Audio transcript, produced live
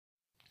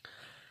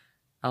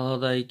Hello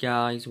there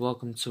guys,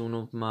 welcome to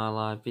another of my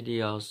live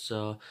videos.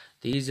 So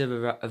these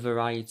are a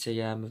variety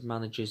of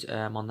managers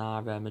on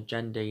our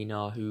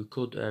agenda, who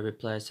could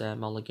replace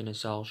Ole Gunnar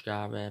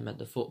Solskjaer at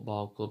the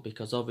football club,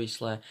 because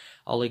obviously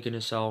Ole Gunnar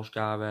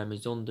Solskjaer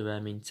is under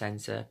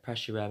intense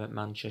pressure at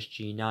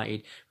Manchester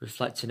United,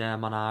 reflecting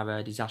on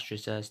our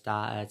disastrous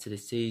start to the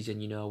season.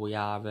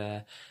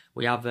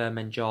 We have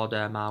enjoyed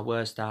our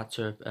worst start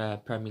to a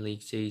Premier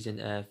League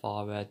season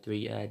for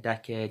 3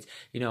 decades.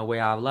 We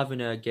are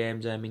 11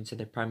 games into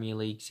the Premier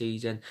League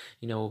season.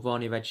 We've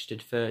only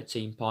registered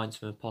 13 points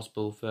from a possible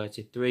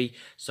 33.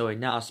 So in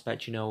that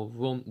aspect, we've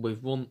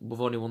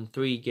only won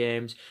 3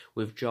 games,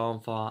 we've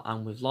drawn 4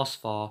 and we've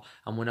lost 4,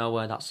 and we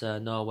know that's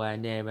nowhere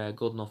near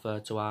good enough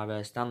to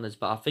our standards.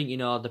 But I think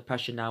the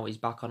pressure now is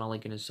back on Ole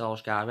Gunnar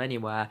Solskjaer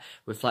anywhere,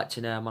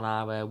 reflecting on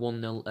our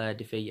 1-0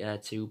 defeat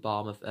to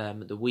Bournemouth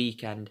at the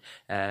weekend.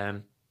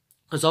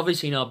 Because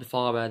obviously,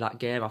 before that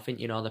game, I think,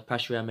 the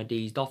pressure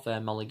eased off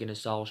Ole Gunnar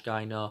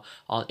Solskjaer,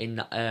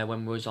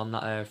 when we was on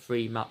that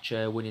 3-match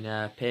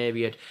winning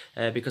period.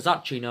 Because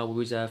actually, we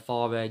was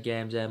 4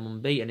 games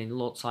unbeaten, and it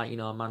looks like,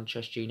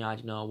 Manchester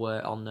United,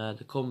 were on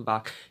the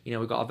comeback. We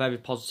got a very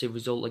positive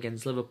result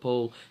against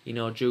Liverpool,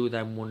 drew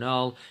them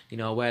 1-0.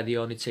 We're the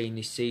only team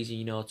this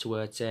season,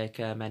 to take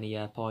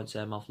many points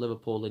off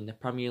Liverpool in the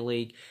Premier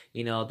League.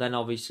 Then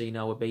obviously,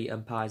 we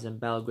beat Partizan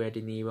Belgrade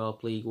in the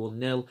Europa League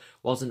 1-0.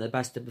 Wasn't the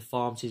best of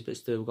performances, but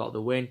still got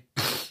the win.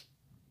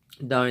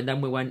 And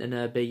then we went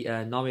and beat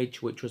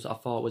Norwich, which I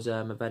thought was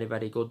a very,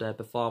 very good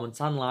performance.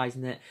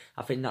 Analysing it,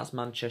 I think that's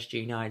Manchester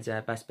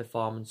United's best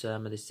performance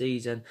of the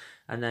season.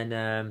 And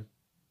then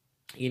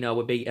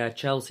we beat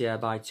Chelsea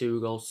by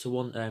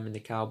 2-1 in the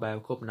Carabao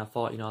Cup, and I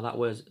thought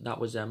that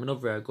was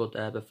another good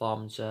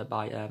performance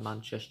by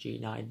Manchester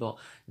United. But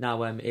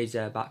now is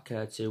back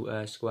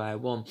to square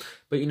one.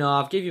 But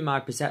I've given you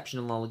my perception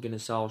on Ole Gunnar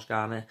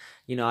Solskjaer.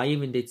 I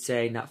even did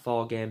say in that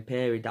 4-game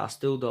period that I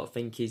still don't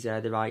think he's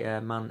the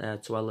right man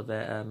to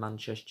elevate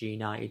Manchester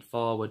United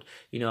forward.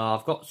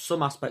 I've got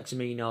some aspects of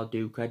me,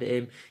 do credit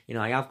him.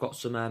 I have got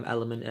some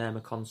element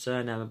of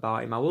concern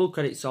about him. I will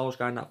credit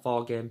Solskjaer in that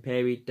 4-game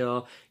period,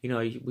 though.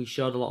 We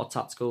showed a lot of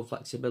tactical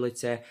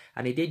flexibility,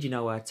 and he did,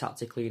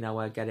 tactically,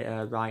 get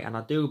it right. And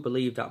I do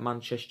believe that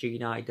Manchester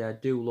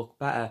United do look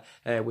better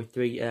with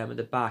 3 at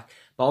the back.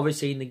 But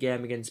obviously in the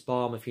game against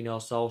Bournemouth,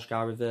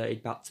 Solskjaer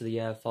reverted back to the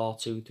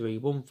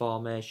 4-2-3-1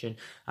 formation.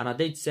 And I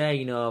did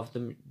say,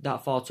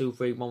 that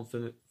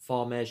 4-2-3-1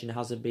 formation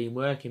hasn't been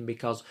working,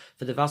 because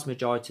for the vast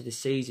majority of the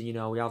season,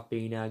 we have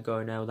been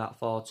going out that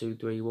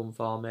 4-2-3-1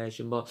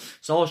 formation. But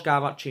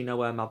Solskjaer actually,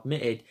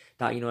 admitted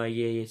that,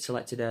 he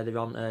selected the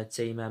wrong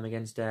team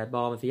against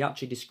Bournemouth. He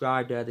actually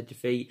described the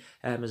defeat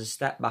as a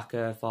step back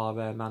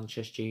for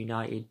Manchester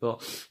United.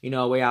 But, we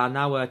are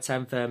now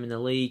 10th in the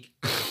league.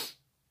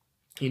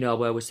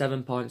 Where we're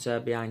 7 points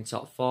behind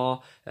top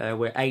 4.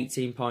 We're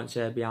 18 points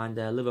behind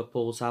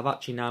Liverpool. So I've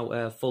actually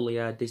now fully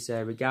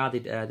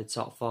disregarded the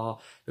top 4,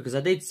 because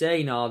I did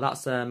say,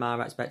 that's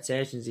my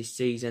expectations this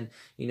season,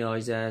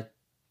 is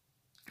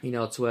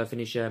to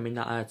finish in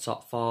that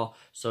top 4.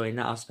 So in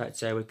that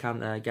aspect, we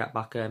can get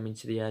back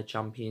into the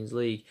Champions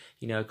League.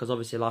 Because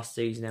obviously last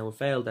season we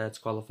failed to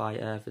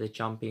qualify for the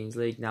Champions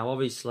League. Now,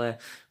 obviously,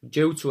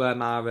 due to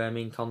our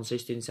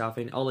inconsistency, I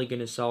think Ole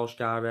Gunnar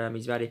Solskjaer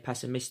is very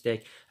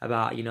pessimistic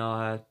about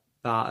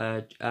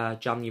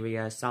January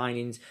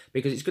signings,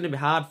 because it's going to be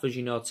hard for us,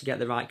 to get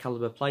the right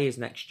calibre players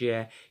next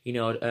year,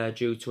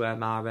 due to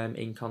our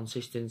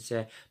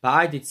inconsistency. But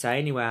I did say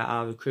anyway,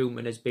 our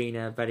recruitment has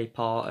been very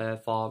poor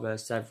for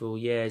several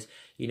years,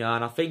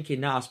 and I think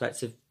in that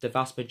aspect, of the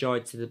vast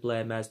majority of the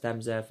blame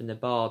stems from the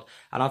board.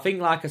 And I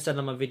think, like I said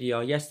on my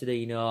video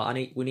yesterday,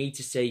 we need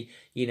to see,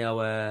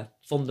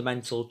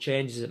 fundamental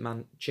changes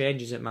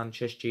at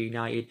Manchester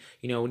United.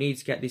 We need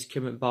to get this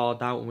current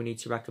board out, and we need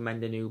to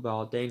recommend a new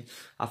board in.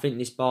 I think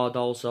this board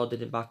also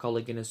didn't back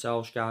Ole Gunnar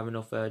Solskjaer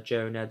enough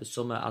during the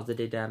summer, as they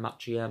did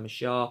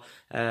Maurcio.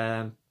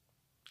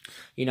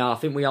 I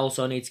think we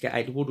also need to get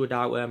Ed Woodward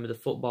out of the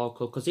football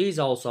club, because he's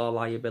also a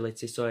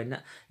liability. So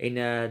in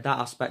that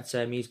aspect,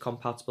 he's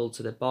compatible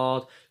to the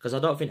board, because I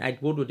don't think Ed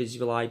Woodward is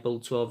reliable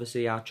to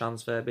oversee our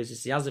transfer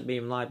business. He hasn't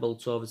been reliable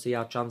to oversee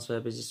our transfer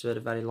business for a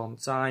very long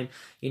time.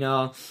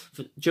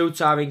 Due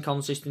to our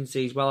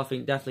inconsistencies, well, I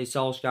think definitely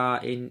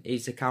Solskjaer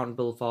is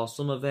accountable for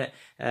some of it,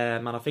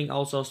 and I think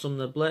also some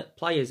of the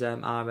players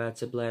are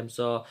to blame.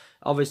 So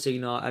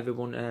obviously,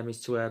 everyone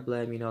is to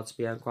blame, to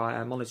be quite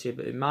honest here.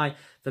 But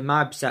from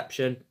my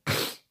perception,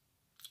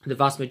 the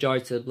vast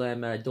majority of the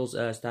blame does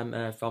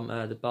stem from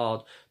the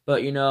board.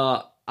 But,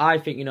 I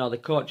think, the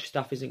coach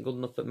staff isn't good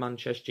enough at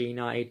Manchester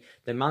United.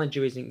 The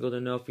manager isn't good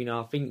enough.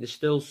 I think there's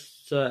still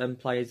certain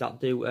players that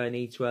do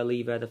need to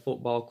leave the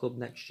football club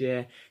next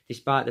year,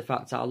 despite the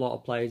fact that a lot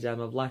of players have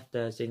left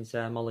since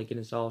Ole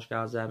Gunnar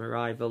Solskjaer's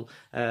arrival.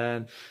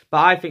 But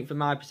I think, from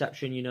my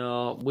perception,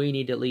 we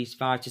need at least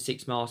 5 to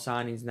 6 more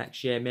signings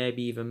next year,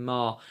 maybe even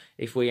more,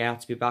 if we are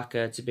to be back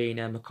to being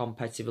a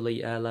competitive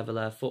elite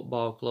level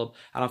football club.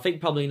 And I think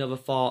probably another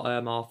 4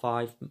 or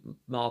 5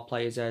 more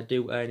players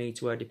do need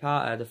to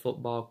depart the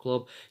football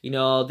club. You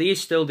know, there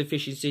is still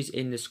deficiencies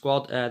in the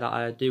squad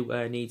that do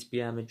need to be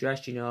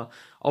addressed. You know,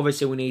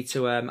 obviously we need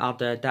to add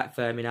depth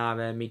in our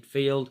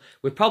midfield.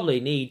 We probably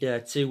need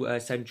 2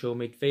 central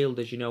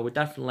midfielders. You know, we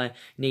definitely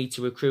need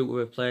to recruit a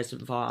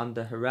replacement for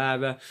Ander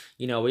Herrera.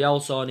 You know, we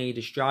also need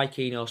a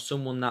striker. You know,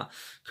 someone that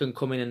can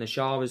come in and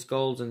assure us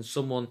goals, and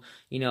someone,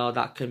 you know,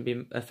 that can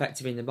be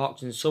effective in the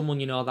box, and someone,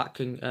 you know, that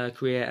can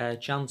create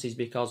chances,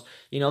 because,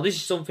 you know, this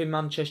is something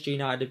Manchester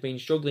United have been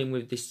struggling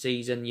with this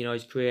season. You know,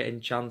 is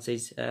creating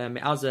chances. It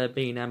has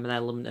been an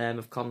element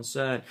of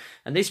concern,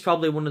 and this is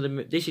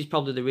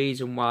probably the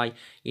reason why,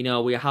 you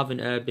know, we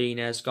haven't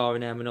been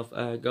scoring enough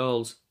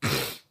goals.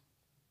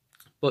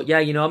 But yeah,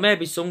 you know,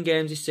 maybe some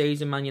games this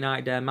season Man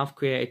United have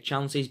created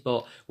chances,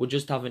 but we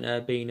just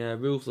haven't been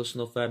ruthless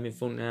enough in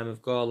front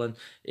of goal. And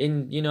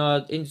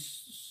in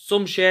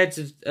some shades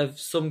of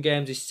some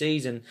games this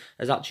season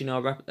has actually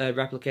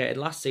replicated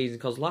last season,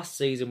 because last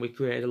season we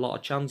created a lot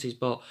of chances,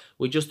 but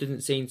we just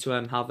didn't seem to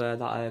have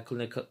that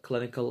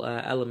clinical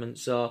element.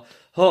 So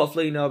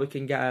hopefully, you know, we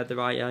can get the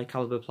right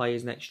calibre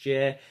players next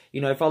year.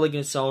 You know, if Ole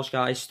Gunnar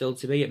Solskjaer is still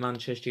to be at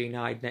Manchester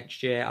United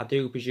next year, I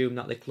do presume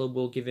that the club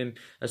will give him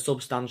a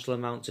substantial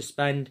amount to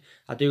spend.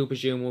 I do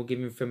presume we'll give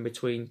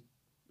him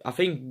I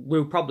think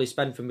we'll probably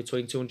spend from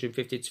between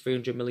 250 to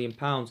 300 million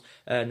pounds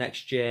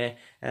next year.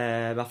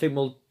 I think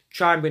we'll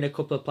try and bring a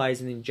couple of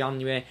players in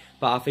January,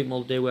 but I think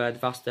we'll do the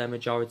vast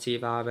majority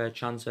of our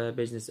transfer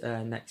business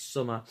next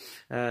summer.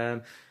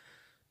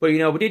 But, you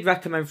know, we did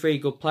recommend 3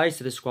 good players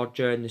to the squad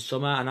during the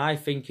summer, and I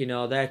think, you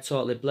know, they're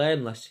totally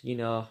blameless, you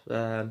know,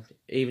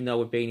 even though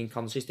we've been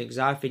inconsistent, because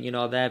I think, you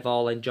know, they've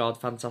all enjoyed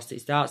fantastic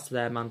starts to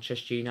their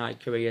Manchester United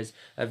careers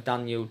of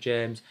Daniel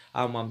James,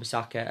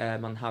 Wan-Bissaka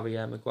and Harry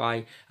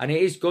Maguire. And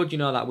it is good, you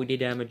know, that we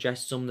did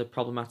address some of the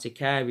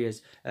problematic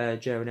areas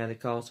during the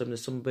course of the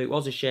summer. But it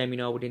was a shame, you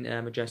know, we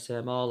didn't address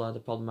all the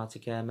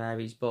problematic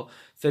areas. But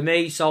for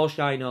me,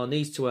 Solskjaer, you know,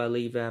 needs to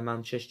leave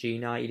Manchester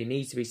United. He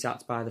needs to be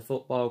sacked by the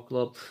football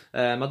club.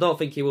 I don't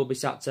think he will be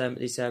sacked at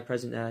this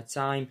present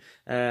time.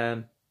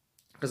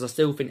 Because I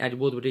still think Ed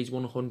Woodward is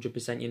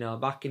 100%, you know,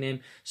 backing him.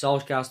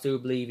 Solskjaer, still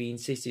believe he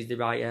insists he's the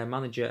right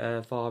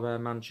manager for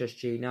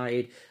Manchester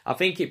United. I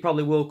think it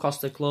probably will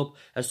cost the club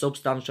a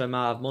substantial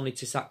amount of money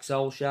to sack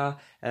Solskjaer.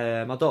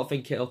 I don't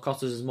think it'll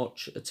cost us as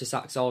much to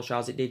sack Solskjaer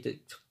as it did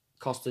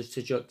cost us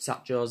to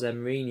sack Jose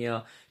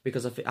Mourinho,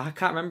 because I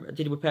can't remember,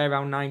 did we pay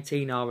around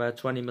 19 or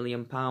 20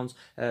 million pounds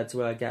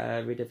to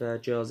get rid of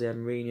Jose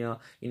Mourinho?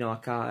 You know, I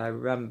can't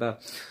remember.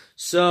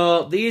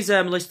 So these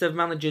list of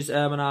managers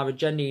on our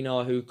agenda, you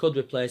know, who could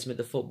replace him at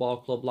the football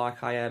club,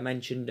 like I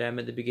mentioned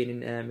at the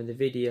beginning of the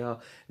video.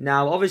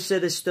 Now, obviously,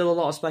 there's still a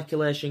lot of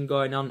speculation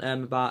going on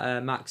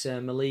about Max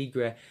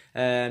Allegri.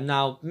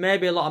 Now,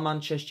 maybe a lot of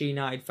Manchester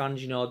United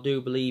fans, you know,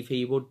 do believe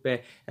he would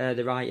be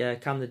the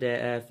right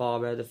candidate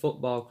for the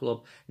football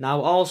club.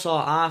 Now, also,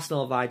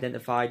 Arsenal have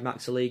identified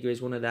Max Allegri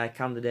as one of their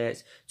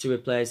candidates to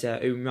replace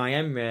Unai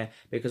Emery,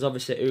 because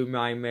obviously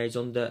Unai Emery is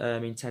under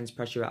intense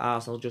pressure at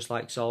Arsenal, just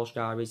like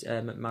Solskjaer is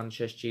at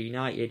Manchester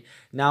United.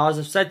 Now, as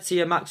I've said to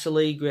you, Max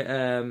Allegri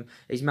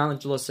is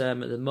managerless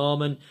at the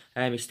moment.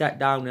 He stepped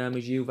down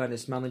as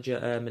Juventus manager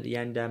at the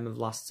end of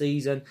last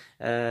season.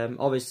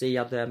 Obviously, he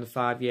had a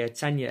 5-year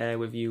tenure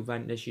with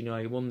Juventus. You know,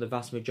 he won the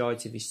vast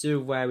majority of his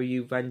silverware with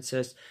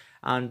Juventus.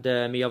 And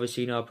he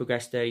obviously, you know,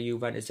 progressed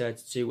Juventus to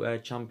 2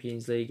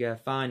 Champions League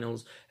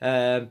finals.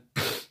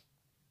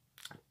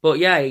 But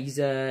yeah,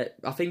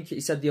 I think he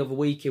said the other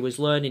week he was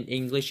learning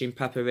English in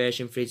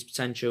preparation for his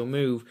potential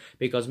move,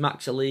 because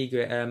Max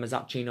Allegri has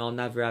actually, you know,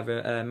 never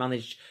ever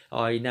managed,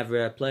 or he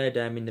never played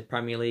in the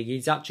Premier League.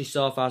 He's actually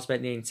so far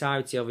spent the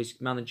entirety of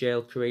his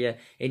managerial career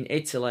in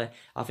Italy.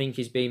 I think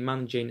he's been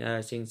managing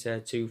since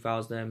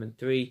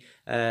 2003.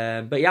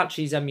 But he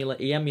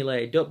actually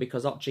emulated up,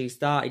 because actually he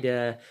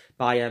started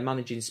by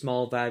managing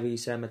small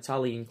various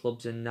Italian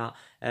clubs and that.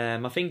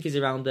 I think he's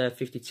around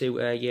 52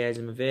 years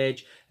of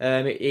age.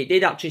 It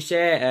did actually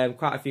say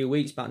quite a few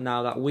weeks back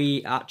now that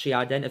we actually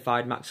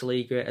identified Max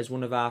Allegri as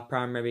one of our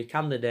primary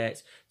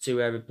candidates to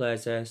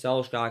replace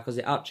Solskjaer, because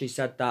it actually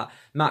said that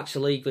Max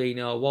Allegri, you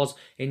know, was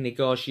in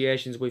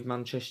negotiations with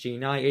Manchester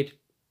United,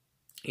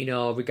 you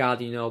know,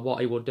 regarding, you know, what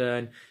he would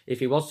earn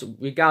if he was,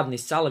 regarding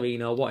his salary, you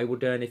know, what he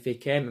would earn if he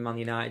came to Man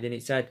United, and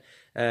it said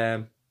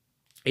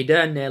he'd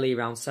earned nearly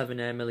around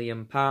 £7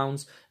 million.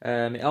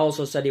 It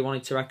also said he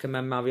wanted to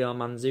recommend Mario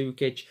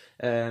Mandzukic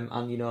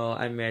and, you know,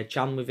 Emre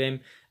Can with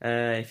him.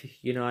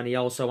 You know, and he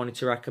also wanted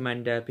to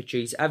recommend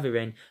Patrice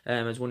Evra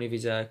as one of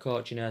his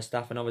coaching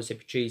staff. And obviously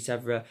Patrice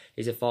Evra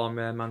is a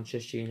former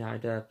Manchester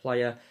United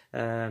player.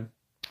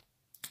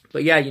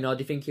 But yeah, you know,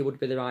 do you think he would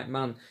be the right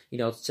man, you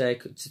know, to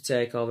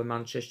take over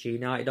Manchester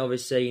United?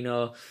 Obviously, you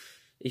know,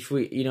 if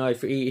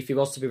he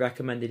was to be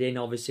recommended in,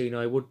 obviously, you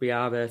know, he would be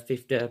our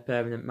fifth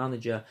permanent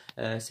manager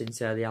since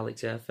the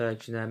Alex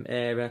Ferguson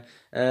era.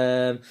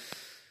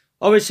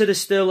 Obviously, there's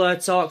still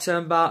talks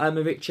about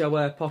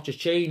Mauricio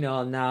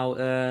Pottectino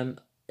now.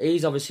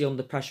 he's obviously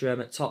under pressure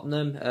at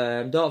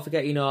Tottenham. Don't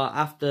forget,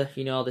 after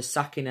the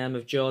sacking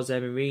of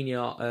Jose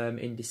Mourinho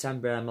in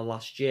December of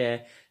last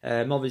year,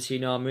 obviously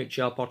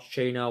Mauricio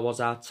Pottectino was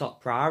our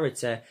top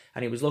priority,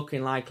 and it was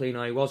looking likely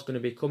he was going to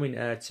be coming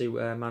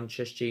to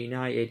Manchester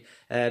United.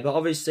 But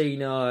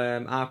obviously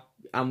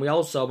and we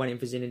also went in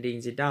for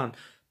Zinedine Zidane.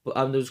 But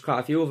there was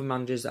quite a few other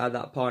managers at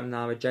that point in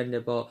our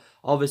agenda. But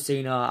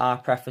obviously, our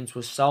preference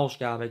was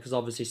Solskjaer, because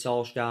obviously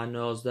Solskjaer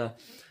knows the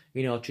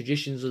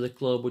traditions of the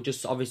club. We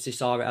just obviously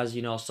saw it as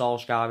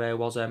Solskjaer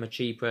was a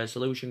cheaper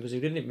solution, because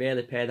we didn't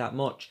really pay that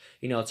much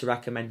to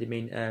recommend him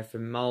in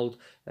from Mould.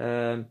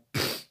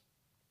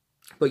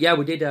 But yeah,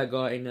 we did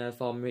go in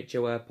for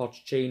Mauricio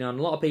Pochettino, and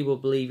a lot of people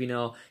believe,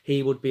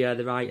 he would be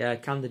the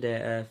right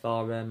candidate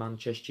for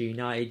Manchester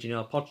United.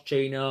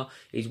 Pochettino,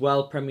 he's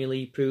well Premier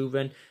League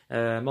proven.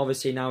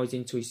 Obviously now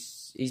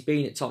he's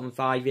been at Tottenham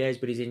 5 years,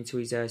 but he's into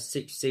his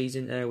 6th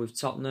season with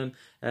Tottenham.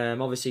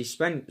 Obviously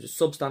spent a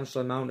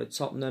substantial amount at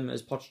Tottenham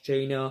as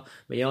Pochettino.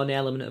 My only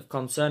element of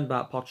concern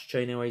about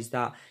Pochettino is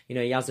that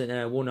he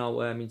hasn't won out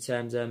in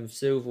terms of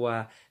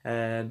silverware,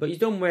 but he's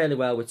done really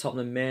well with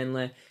Tottenham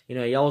mainly.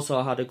 He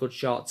also had a good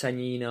short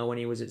tenure when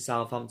he was at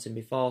Southampton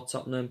before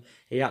Tottenham.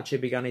 He actually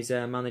began his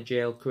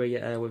managerial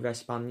career with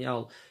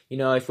Espanyol.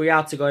 If we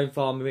had to go in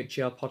for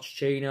Mauricio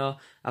Pochettino,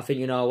 I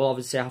think we'll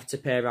obviously have to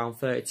pay around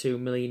 32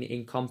 million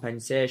in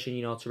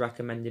compensation to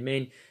recommend him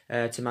in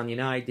to Man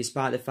United,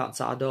 despite the fact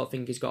that I don't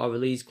think he's got a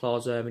release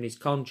clause in his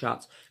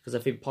contract, because I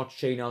think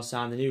Pochettino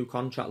signed a new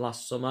contract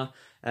last summer,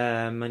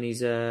 and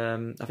he's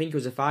I think it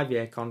was a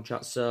 5-year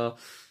contract, so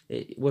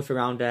worth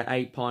around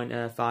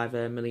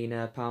 £8.5 million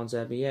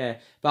every year.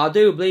 But I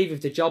do believe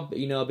if the job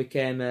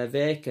became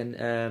vacant,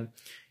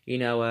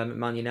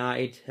 Man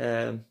United,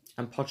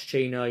 and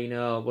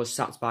Pochettino, was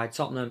sacked by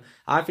Tottenham,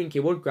 I think he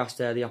would grasp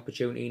the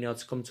opportunity,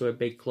 to come to a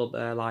big club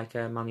like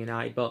Man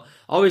United. But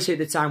obviously at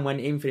the time went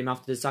in for him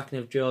after the sacking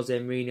of Jose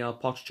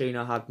Mourinho,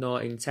 Pochettino had no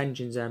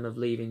intentions of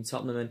leaving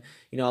Tottenham.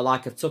 And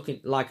like I've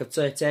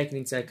taken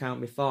into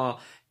account before,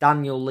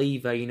 Daniel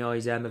Levy,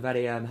 is a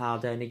very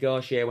hard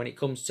negotiator when it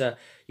comes to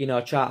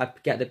try to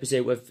get the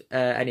pursuit of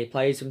any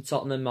players from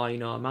Tottenham, or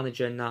a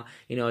manager, and that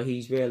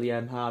he's really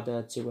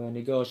hard to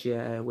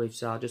negotiate with.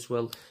 So I just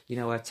will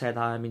take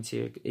that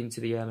into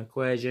the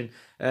equation.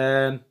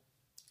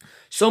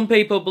 Some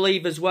people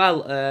believe as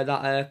well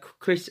that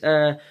Chris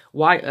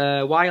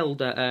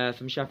Wilder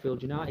from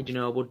Sheffield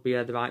United, would be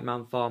the right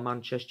man for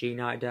Manchester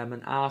United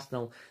and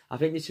Arsenal. I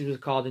think this was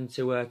according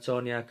to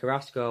Tony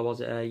Carrasco,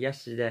 was it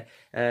yesterday?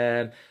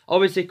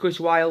 Obviously,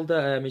 Chris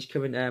Wilder is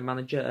current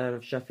manager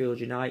of Sheffield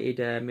United.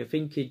 I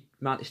think he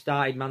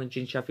started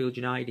managing Sheffield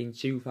United in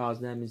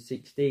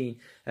 2016.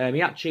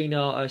 He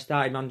actually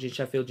started managing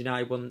Sheffield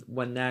United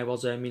when there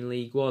was in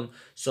League One.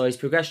 So he's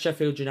progressed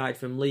Sheffield United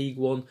from League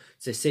One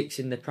to 6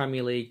 in the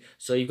Premier League.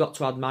 So you've got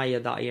to admire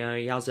that he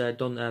has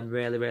done a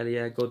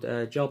really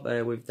good job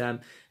with them.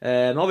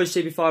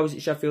 Obviously, before he was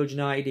at Sheffield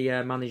United, he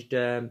managed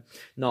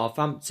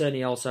Northampton.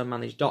 He also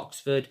managed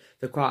Oxford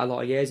for quite a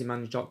lot of years. He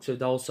managed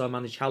Oxford, also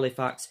managed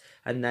Halifax,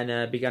 and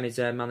then began his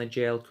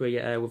managerial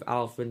career with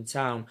Alfred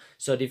Town.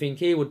 So do you think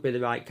he would be the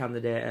right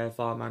candidate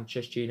for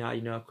Manchester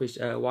United? Chris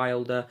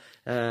Wilder.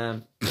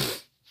 So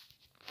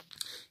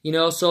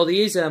there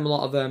is a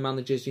lot of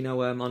managers,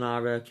 on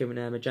our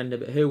current agenda,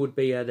 but who would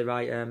be the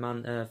right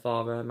man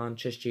for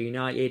Manchester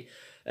United?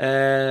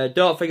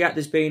 Don't forget,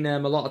 there's been a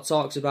lot of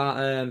talks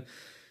about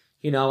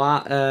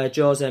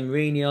Jose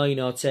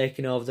Mourinho,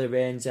 taking over the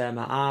reins at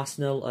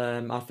Arsenal.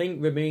 I think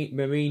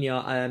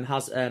Mourinho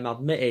has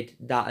admitted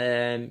that,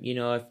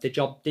 if the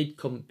job did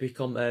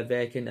become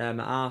vacant at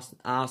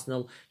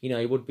Arsenal,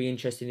 he would be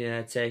interested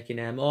in taking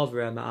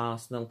over at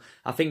Arsenal.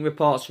 I think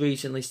reports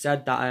recently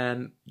said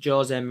that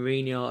Jose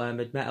Mourinho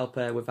had met up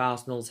with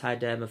Arsenal's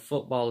head of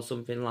football or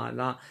something like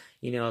that,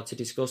 to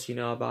discuss,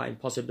 about him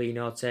possibly,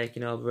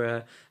 taking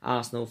over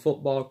Arsenal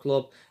Football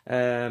Club.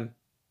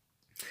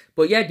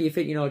 But yeah, do you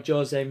think,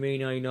 Jose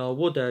Mourinho,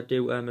 would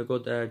do a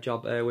good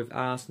job with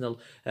Arsenal?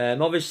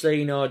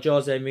 Obviously,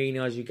 Jose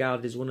Mourinho is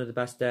regarded as one of the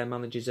best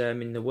managers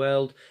in the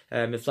world.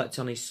 Reflect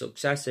on his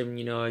success, and,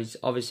 he's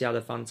obviously had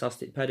a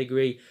fantastic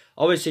pedigree.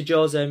 Obviously,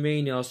 Jose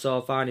Mourinho so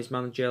far in his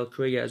managerial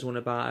career has won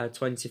about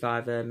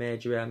 25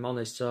 major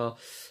honours. So,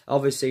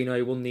 obviously,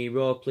 he won the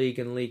Europa League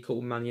and League Cup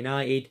with Man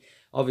United.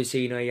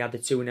 Obviously, he had a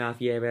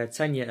 2.5-year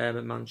tenure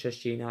at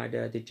Manchester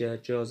United,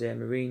 did Jose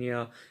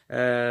Mourinho.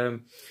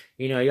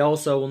 He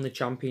also won the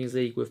Champions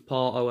League with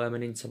Porto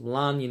and Inter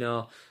Milan.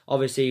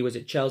 Obviously, he was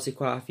at Chelsea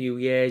quite a few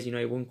years. He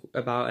won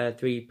about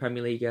 3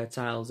 Premier League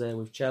titles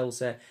with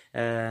Chelsea.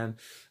 And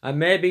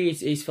maybe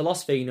his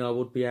philosophy,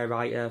 would be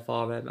right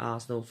for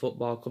Arsenal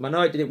Football Club. I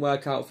know it didn't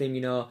work out for him,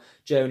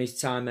 during his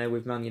time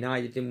with Man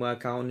United. It didn't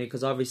work out,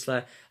 because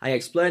obviously I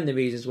explained the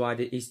reasons why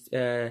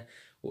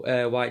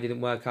it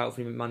didn't work out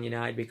for him at Man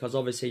United, because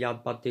obviously he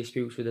had bad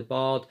disputes with the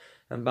board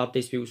and bad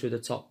disputes with the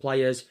top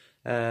players.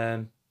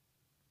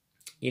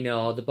 you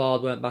know, the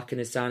board weren't backing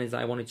the signings that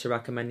I wanted to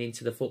recommend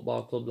into the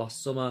football club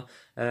last summer.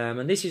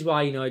 And this is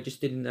why, you know, it just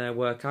didn't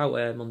work out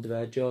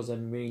under Jose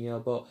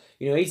Mourinho. But,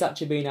 you know, he's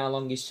actually been our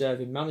longest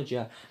serving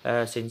manager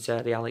since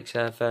the Alex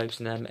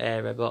Ferguson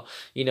era. But,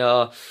 you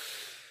know,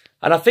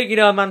 and I think, you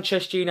know,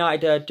 Manchester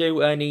United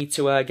do need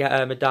to get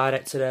a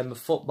director of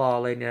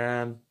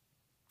footballing.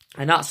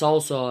 And that's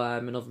also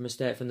another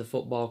mistake from the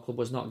football club,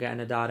 was not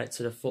getting a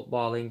director of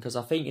footballing, because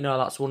I think, you know,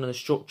 that's one of the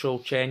structural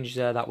changes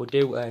that we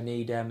do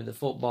need at the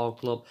football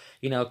club.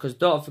 You know, because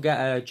don't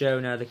forget,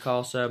 during the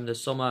course of the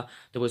summer,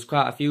 there was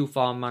quite a few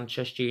former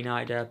Manchester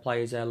United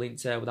players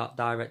linked with that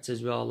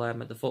director's role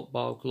at the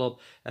football club.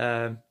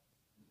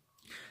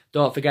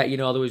 Don't forget, you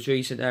know, there was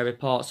recent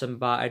reports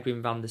about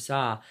Edwin van der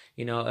Sar,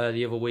 you know,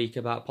 the other week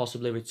about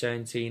possibly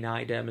returning to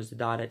United as the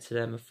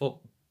director of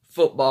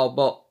football,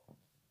 but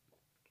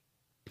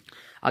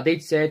I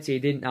did say to you,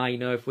 didn't I, you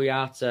know, if we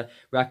are to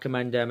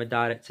recommend a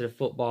director of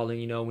football,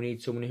 and, you know, we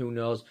need someone who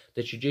knows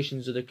the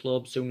traditions of the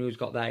club, someone who's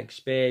got that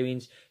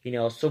experience, you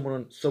know,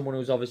 someone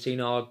who's obviously, you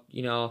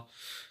know,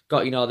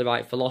 got, you know, the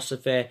right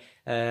philosophy,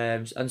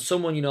 and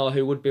someone, you know,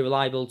 who would be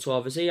reliable to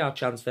oversee our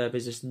transfer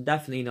business, and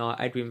definitely, you know,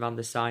 Edwin van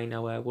der Sar, you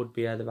know, would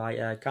be the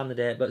right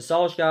candidate. But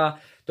Solskjaer,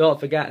 don't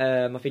forget,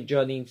 I think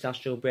during the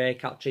international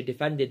break, actually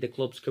defended the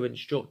club's current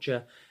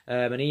structure,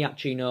 and he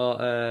actually, you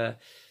know,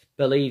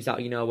 believes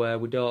that, you know,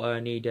 we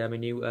don't need a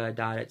new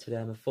director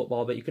of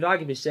football. But you could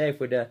arguably say if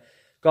we'd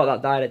got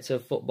that director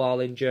of football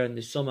in during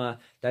the summer,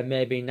 then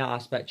maybe in that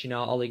aspect, you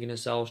know, Ole Gunnar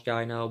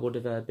Solskjaer, you know, would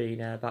have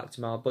been back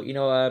tomorrow. But, you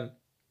know,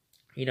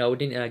 we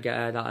didn't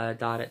get that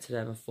director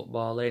of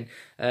football in.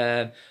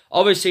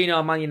 Obviously, you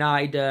know, Man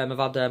United have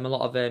had a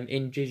lot of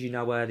injuries, you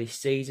know, this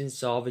season.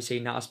 So, obviously,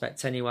 in that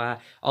aspect anyway,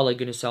 Ole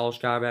Gunnar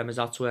Solskjaer has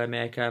had to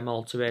make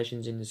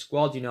alterations in the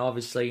squad. You know,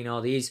 obviously, you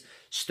know, there is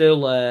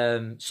still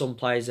some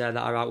players that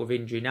are out with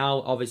injury now.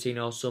 Obviously, you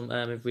know, some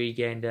have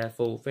regained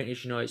full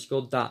fitness. You know, it's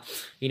good that,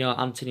 you know,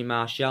 Anthony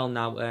Martial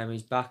now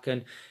is back.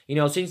 And, you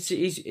know, since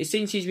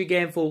he's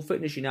regained full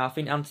fitness, you know, I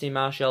think Anthony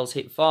Martial's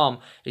hit form.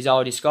 He's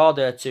already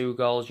scored 2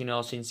 goals, you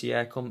know, since he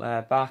come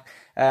back.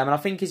 And I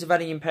think he's a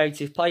very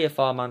imperative player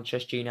for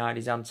Manchester United,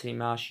 is Anthony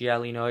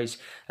Martial. You know, he's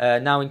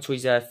now into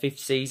his 5th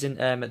season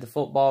at the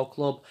football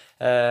club.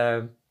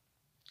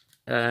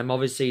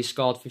 Obviously, he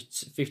scored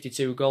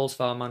 52 goals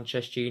for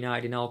Manchester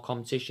United in all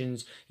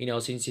competitions, you know,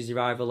 since his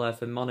arrival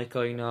from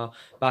Monaco, you know,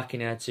 back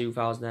in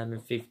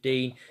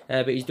 2015.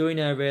 But he's doing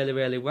really,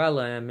 really well,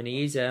 and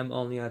he is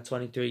only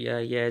 23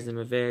 years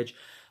of age.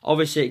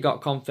 Obviously, it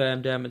got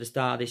confirmed at the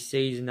start of this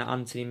season that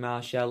Anthony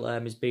Martial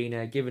has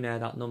been given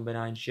that number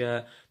 9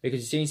 shirt, because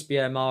he seems to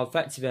be more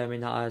effective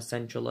in that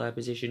central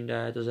position,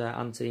 does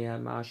Anthony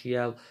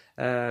Martial.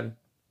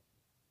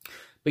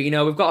 But, you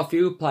know, we've got a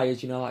few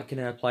players, you know, that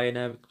can play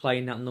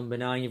in that number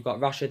 9. You've got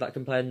Rashford that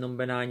can play in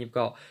number 9. You've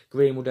got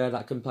Greenwood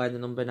that can play in the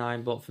number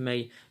 9. But for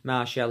me,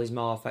 Martial is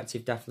more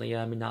effective, definitely,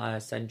 in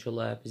that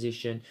central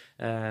position.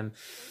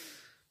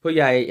 But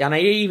yeah, and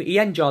he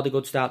enjoyed a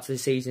good start to the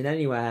season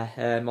anyway.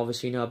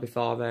 Obviously, you know,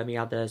 before he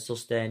had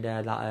sustained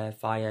that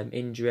thigh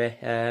injury.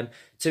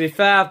 To be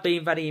fair, I've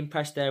been very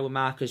impressed with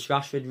Marcus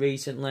Rashford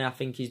recently. I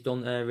think he's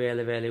done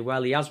really, really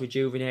well. He has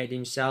rejuvenated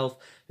himself,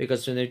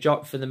 because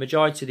for the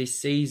majority of this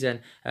season,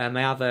 I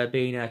have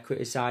been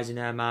criticising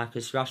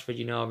Marcus Rashford,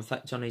 you know,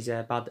 reflect on his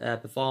bad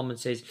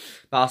performances.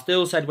 But I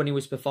still said when he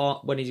was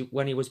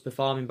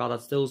performing bad,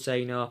 I'd still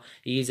say, you know,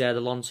 he is the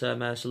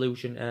long-term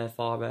solution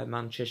for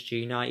Manchester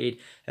United.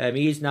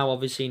 He is now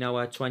obviously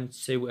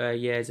 22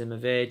 years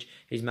of age.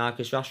 He's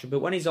Marcus Rashford,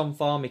 but when he's on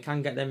form, he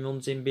can get them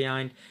runs in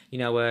behind. You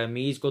know,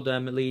 he's good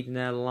leading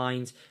the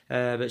lines,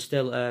 but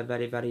still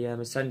very, very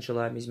essential.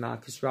 Is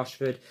Marcus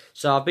Rashford.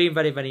 So I've been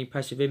very, very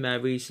impressed with him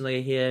recently.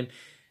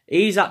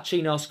 He's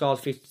actually now scored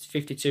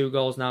 52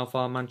 goals now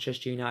for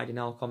Manchester United in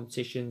all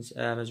competitions.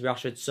 As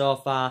Rashford, so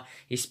far,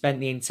 he's spent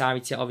the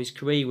entirety of his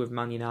career with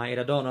Man United.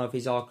 I don't know if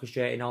he's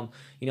orchestrating on,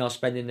 you know,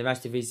 spending the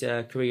rest of his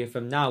career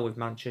from now with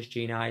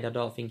Manchester United. I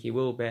don't think he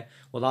will be.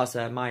 Well, that's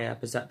my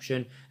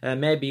perception.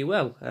 Maybe he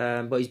will.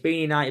 But he's been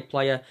a United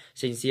player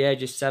since the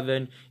age of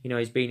 7. You know,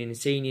 he's been in the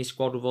senior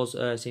squad with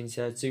us since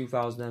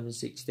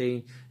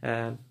 2016.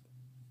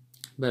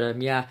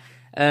 Yeah.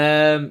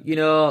 You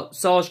know,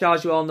 Solskjaer,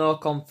 as you all know,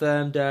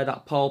 confirmed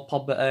that Paul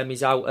Pogba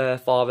is out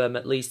for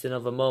at least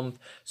another month.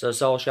 So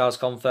Solskjaer's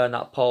confirmed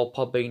that Paul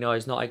Pogba, you know,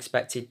 is not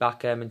expected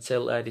back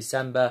until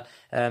December.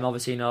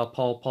 Obviously, you know,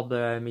 Paul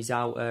Pogba is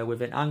out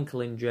with an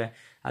ankle injury.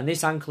 And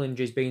this ankle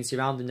injury has been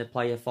surrounding the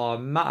player for a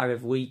matter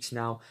of weeks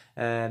now,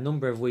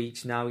 number of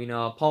weeks now. You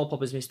know, Paul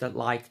Pogba's missed the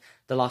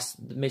last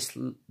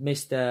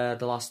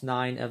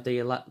 9 of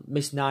the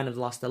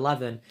last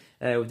 11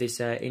 with this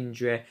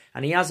injury,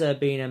 and he has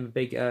been a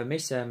big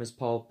miss as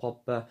Paul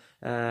Pogba,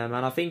 and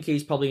I think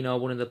he's probably, you know,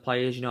 one of the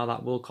players, you know,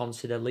 that will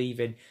consider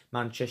leaving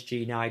Manchester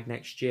United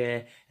next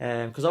year,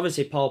 because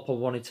obviously Paul Pogba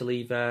wanted to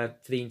leave for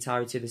the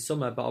entirety of the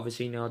summer, but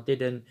obviously, you know,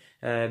 didn't.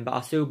 But I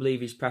still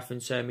believe his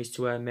preference is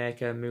to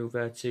make a move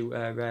to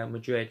Real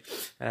Madrid.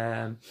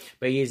 But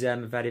he is a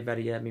very,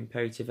 very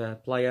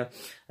imperative player.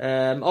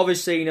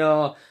 Obviously, you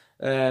know,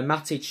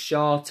 Matic,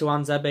 Shaw,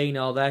 Tuanzebe, you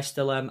know, they're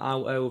still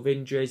out with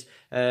injuries.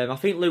 I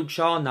think Luke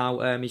Shaw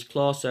now is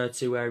closer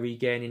to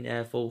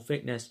regaining full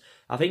fitness.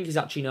 I think he's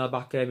actually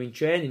back in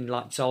training,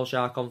 like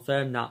Solskjaer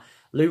confirmed that.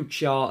 Luke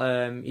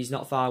Shaw, he's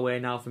not far away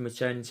now from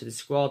returning to the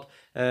squad.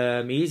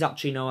 He's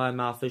actually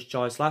our first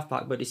choice left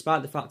back, but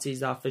despite the fact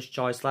he's our first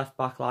choice left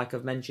back, like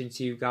I've mentioned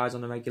to you guys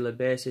on a regular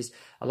basis,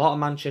 a lot of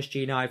Manchester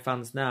United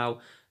fans now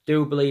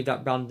do believe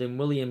that Brandon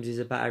Williams is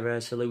a better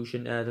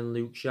solution than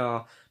Luke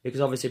Shaw, because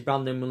obviously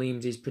Brandon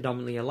Williams is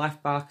predominantly a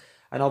left back,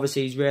 and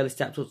obviously he's really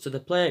stepped up to the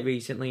plate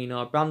recently. You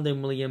know,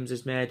 Brandon Williams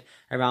has made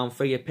around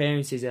 3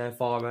 appearances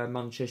for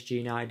Manchester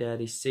United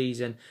this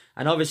season,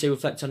 and obviously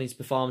reflect on his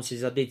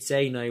performances. I did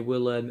say, you know, he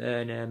will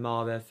earn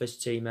more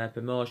first team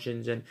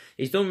promotions, and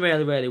he's done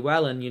really, really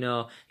well. And you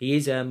know, he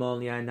is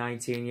only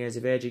 19 years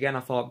of age. Again,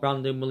 I thought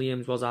Brandon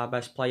Williams was our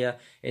best player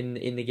in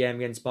the game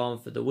against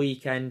Bournemouth at the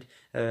weekend.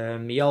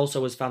 He also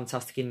was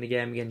fantastic in the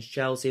game against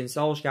Chelsea, and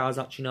Solskjaer has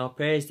actually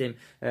praised him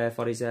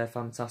for his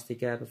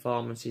fantastic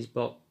performances.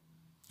 But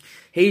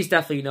he's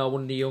definitely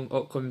one of the young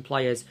upcoming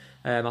players.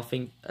 I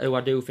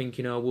do think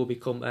will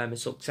become a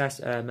success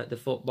at the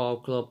football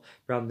club.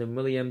 Brandon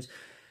Williams.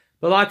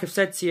 But like I've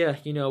said to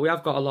you, we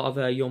have got a lot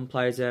of young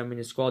players in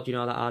the squad, that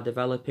are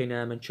developing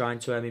and trying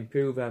to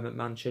improve at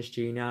Manchester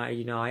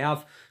United. I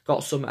have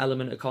got some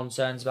element of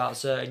concerns about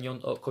certain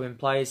young upcoming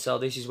players, so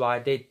this is why I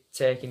did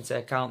take into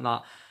account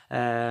that.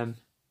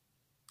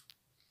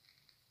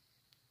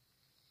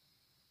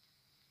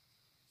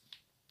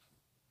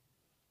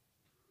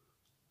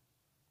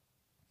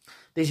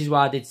 This is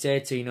why I did say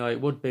to it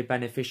would be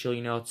beneficial,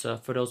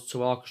 for us to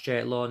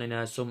orchestrate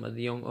loaning some of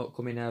the young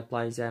upcoming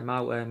players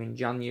out in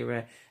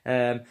January.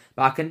 But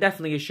I can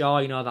definitely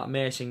assure that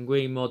Mason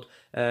Greenwood,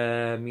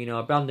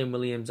 Brandon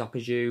Williams, I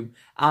presume,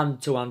 and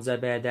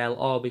Tuanzebe, they'll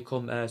all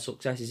become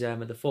successes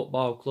at the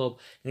football club.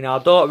 I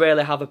don't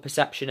really have a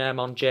perception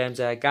on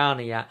James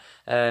Garner yet,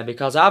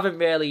 because I haven't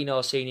really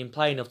seen him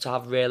play enough to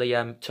have really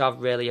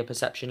a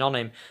perception on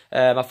him.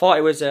 I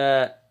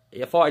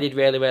thought he did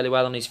really, really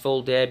well on his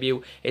full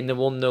debut in the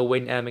 1-0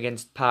 win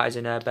against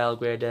Partizan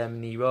Belgrade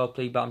in the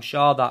Europa League. But I'm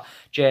sure that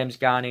James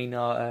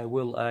Garner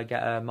will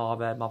get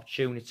more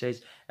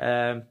opportunities.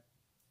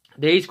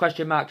 These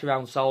question marks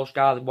around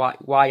Solskjaer.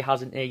 Why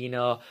hasn't he,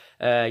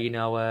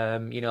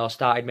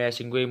 started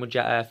Mason Greenwood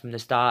yet from the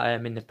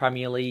start in the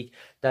Premier League?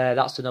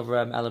 That's another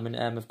element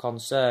of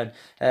concern.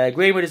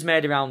 Greenwood has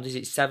made around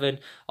 7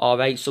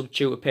 or 8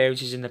 substitute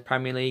appearances in the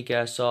Premier League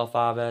so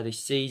far this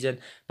season.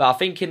 But I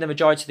think in the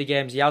majority of the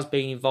games he has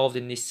been involved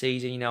in this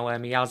season,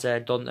 he has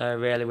done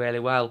really, really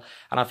well.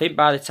 And I think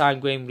by the time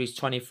Greenwood is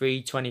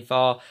 23,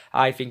 24,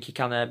 I think he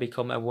can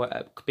become a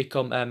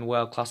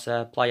world-class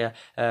player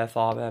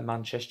for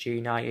Manchester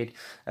United.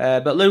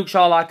 But Luke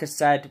Shaw, like I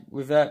said,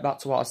 revert back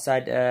to what I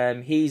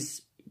said,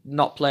 he's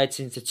not played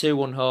since the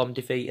 2-1 home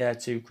defeat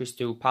to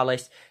Crystal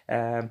Palace,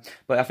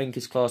 but I think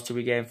he's close to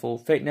regain full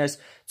fitness.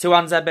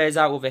 Tuanzebe is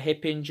out with a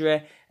hip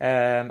injury.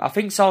 I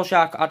think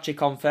Solskjaer actually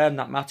confirmed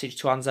that Matic,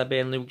 Tuanzebe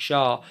and Luke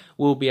Shaw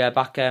will be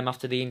back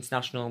after the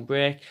international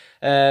break.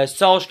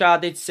 Solskjaer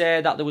did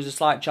say that there was a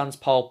slight chance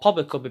Paul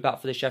Pogba could be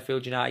back for the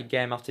Sheffield United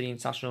game after the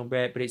international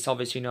break, but it's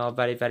obviously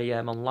very, very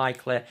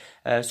unlikely.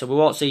 So we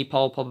won't see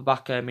Paul Pogba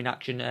back in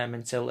action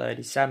until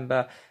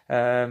December.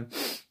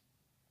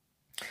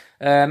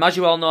 As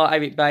you all know,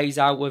 Eric Bailly's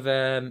out with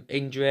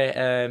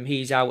injury.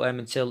 He's out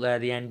until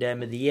the end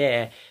of the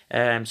year.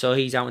 So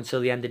he's out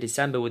until the end of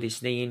December with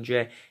his knee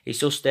injury. He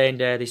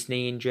sustained this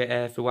knee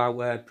injury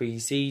throughout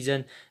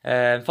pre-season.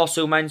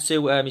 Fosu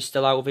Mensah is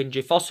still out with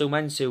injury. Fosu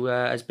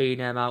Mensah has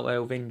been out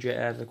with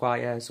injury for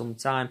quite some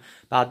time,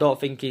 but I don't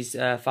think he's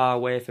far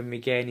away from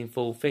regaining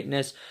full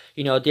fitness.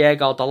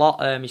 Diego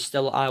Dalot is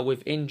still out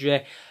with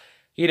injury.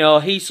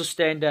 He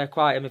sustained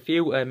quite a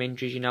few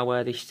injuries,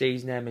 this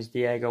season as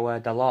Diego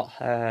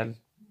Dalot.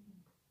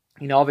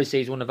 Obviously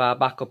he's one of our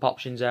backup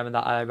options in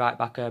that right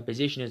back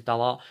position as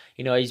Dalot.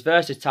 He's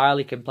versatile.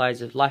 He can play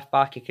as a left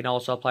back. He can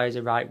also play as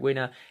a right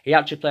winger. He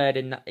actually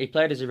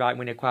played as a right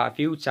winger quite a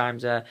few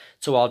times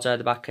towards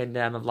the back end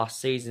of last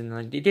season,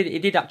 and he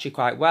did actually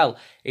quite well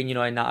in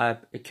in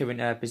that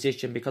current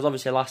position, because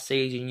obviously last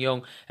season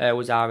Young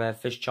was our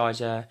first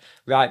choice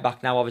right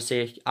back. Now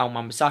obviously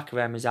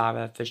Wan-Bissaka is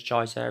our first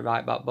choice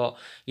right back, but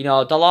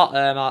Dalot,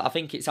 I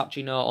think it's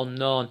actually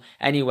unknown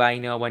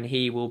anyway. When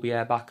he will be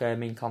back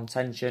in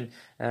contention.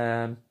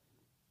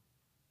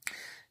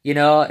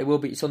 It will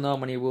be, it's unknown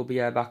when he will be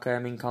back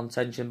in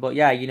contention. But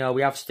yeah,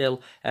 we have still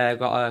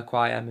got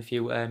quite a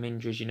few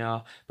injuries,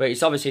 but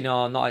it's obviously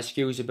not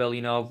excusable,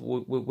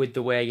 with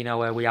the way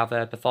we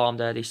have performed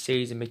this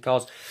season,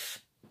 because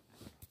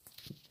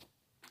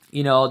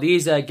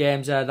these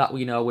games that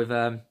with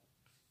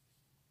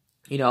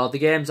the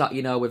games that,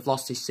 we've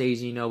lost this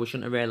season, we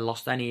shouldn't have really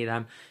lost any of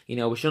them. We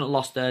shouldn't have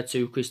lost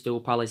to Crystal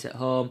Palace at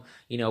home.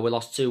 We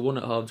lost 2-1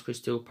 at home to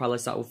Crystal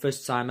Palace. That was the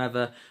first time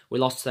ever we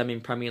lost them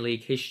in Premier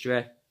League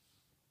history.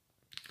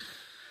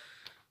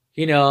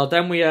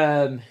 Then we,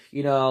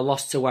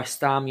 lost to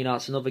West Ham.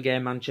 It's another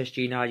game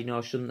Manchester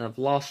United, shouldn't have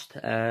lost.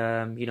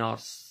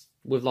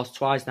 we've lost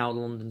twice now at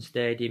the London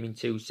Stadium in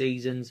 2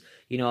 seasons.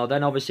 You know,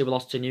 then obviously we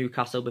lost to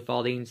Newcastle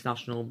before the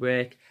international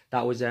break.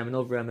 That was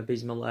another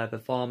abysmal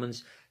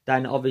performance.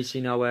 Then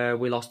obviously, you know,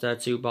 we lost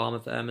to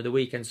Bournemouth at the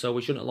weekend, so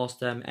we shouldn't have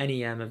lost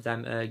any of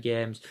them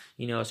games.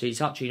 You know, so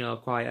it's actually, you know,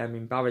 quite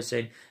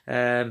embarrassing.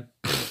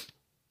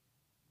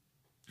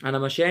 And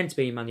I'm ashamed to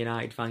be a Man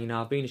United fan. You know,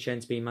 I've been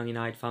ashamed to be a Man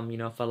United fan, you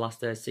know, for the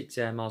last 6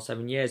 or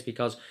 7 years,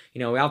 because, you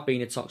know, we have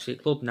been a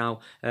toxic club now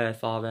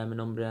for a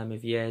number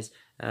of years.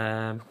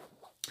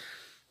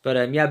 But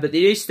there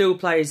is still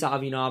players that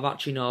I've, you know, I've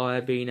actually, you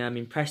know, been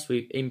impressed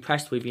with,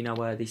 you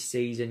know, this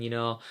season. You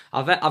know,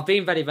 I've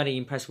been very, very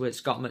impressed with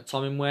Scott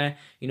McTominay.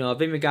 You know,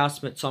 in regards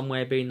to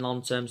McTominay being a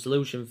long-term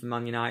solution for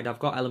Man United, I've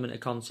got element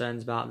of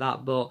concerns about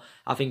that. But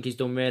I think he's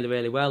done really,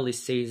 really well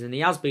this season.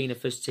 He has been a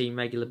first-team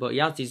regular, but he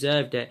has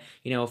deserved it.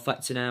 You know,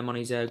 reflecting on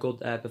his good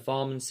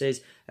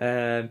performances.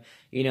 You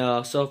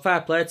know, so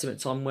fair play to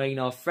McTominay. You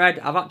know, Fred,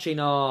 I've actually, you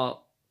know,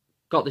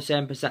 got the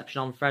same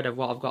perception on Fred of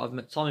what I've got of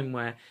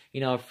McTominay. You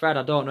know, Fred,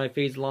 I don't know if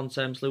he's a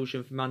long-term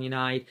solution for Man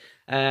United.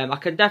 I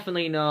can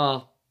definitely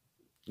assure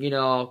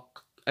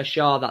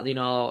that, you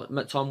know,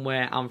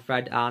 McTominay and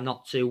Fred are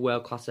not 2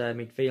 world-class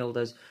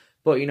midfielders.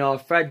 But, you know,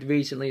 Fred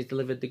recently has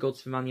delivered the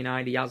goods for Man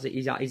United.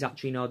 He's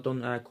actually, you know,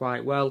 done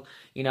quite well.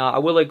 You know, I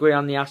will agree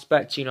on the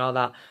aspect, you know,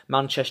 that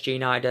Manchester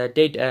United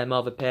did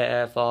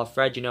overpay for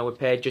Fred. You know, we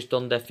paid just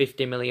under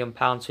 £50 million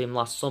to him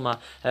last summer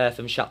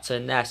from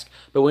Shakhtar Donetsk.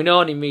 But we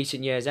know in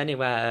recent years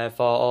anyway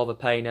for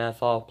overpaying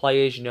for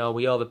players. You know,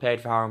 we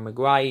overpaid for Harry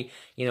Maguire.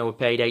 You know, we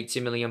paid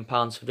 £80 million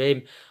for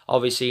him.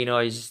 Obviously, you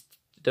know, he's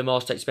the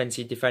most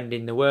expensive defender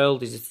in the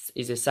world. He's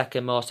the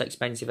second most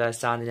expensive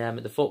signing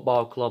at the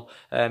football club.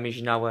 As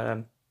you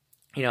know,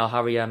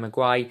 Harry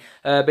Maguire.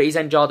 But he's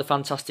enjoyed a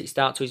fantastic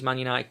start to his Man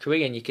United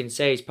career, and you can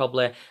say he's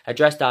probably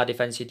addressed our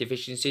defensive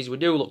deficiencies. We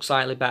do look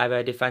slightly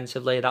better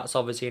defensively. That's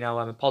obviously, you know,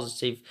 a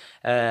positive.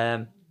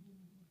 Yeah,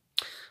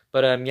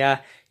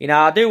 you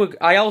know,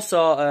 I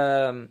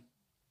also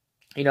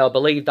you know,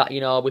 believe that, you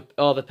know, we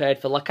overpaid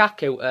for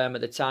Lukaku at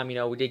the time. You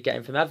know, we did get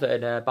him from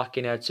Everton back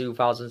in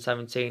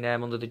 2017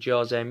 under the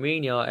Jose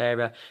Mourinho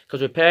era,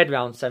 because we paid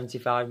around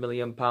 £75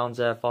 million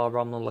for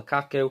Romelu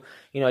Lukaku.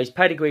 You know, his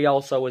pedigree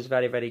also was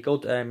very, very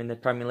good in the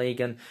Premier League,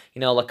 and, you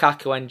know,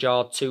 Lukaku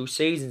enjoyed 2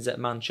 seasons at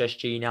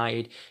Manchester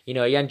United. You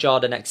know, he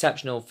enjoyed an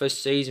exceptional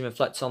first season,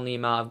 reflects on the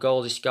amount of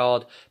goals he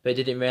scored, but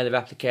didn't really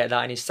replicate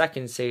that in his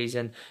second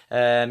season.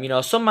 You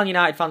know, some Man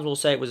United fans will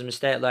say it was a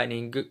mistake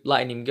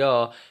letting him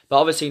go, but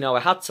obviously, you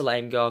know, I had to let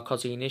him go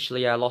because he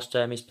initially lost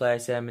his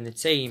place in the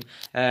team.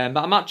 But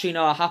I'm actually, you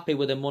know, happy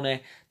with the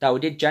money that we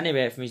did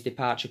generate from his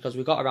departure, because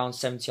we got around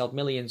 70 odd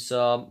million.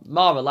 So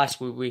more or less,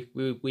 we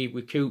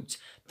recouped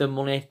the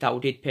money that we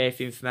did pay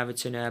for him from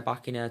Everton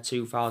back in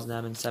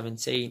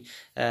 2017.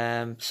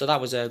 So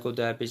that was a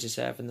good business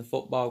from the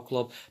football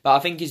club. But I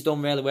think he's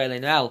done really, really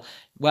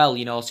well,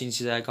 you know, since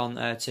he's gone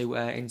to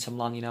Inter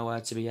Milan, you know,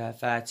 to be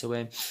fair to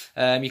him.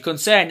 You can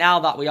say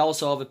now that we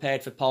also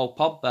overpaid for Paul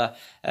Pogba.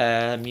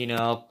 You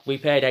know, we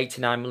paid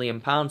 £89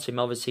 million to him.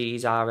 Obviously,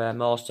 he's our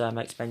most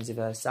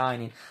expensive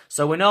signing.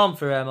 So we're known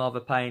for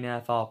overpaying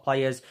for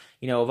players.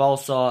 You know, we've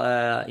also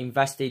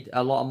invested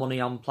a lot of money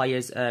on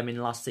players in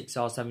the last 6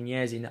 or 7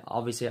 years in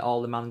obviously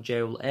all the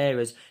managerial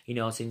eras, you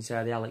know, since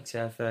the Alex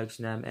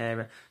Ferguson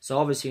era. So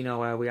obviously, you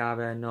know, we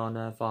are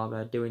known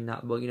for doing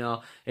that. But, you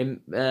know,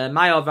 in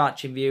my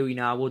overarching view, you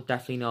know, I would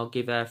definitely, you know,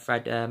 give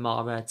Fred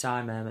more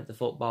time at the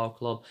football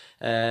club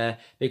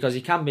because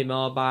he can be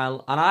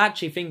mobile. And I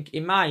actually think,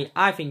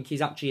 I think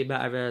he's actually a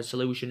better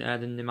solution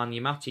than the Nemanja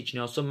Matic.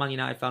 You know, some Man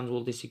United fans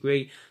will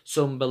disagree.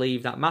 Some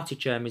believe that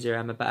Matic is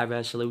a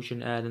better solution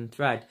than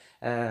Fred.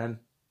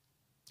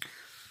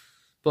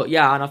 But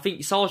yeah, and I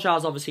think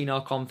Solskjaer's obviously, you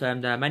know,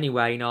 confirmed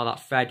anyway, you know, that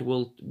Fred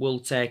will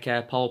take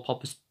Paul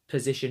Pogba's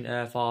position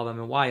for them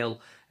a while.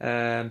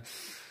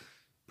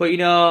 But, you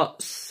know,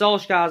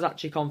 Solskjaer's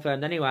actually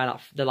confirmed anyway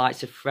that the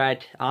likes of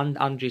Fred and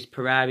Andres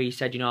Pereira, he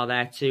said, you know,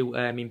 they're 2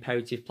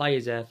 imperative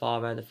players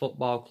for the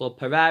football club.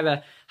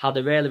 Pereira had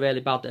a really, really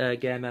bad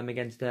game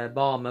against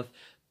Bournemouth.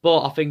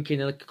 But I think in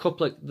the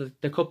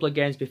couple of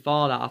games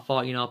before that, I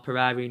thought, you know,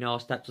 Pereira, you know,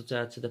 stepped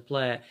up to the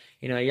plate.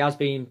 You know, he has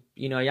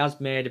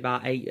made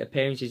about 8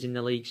 appearances in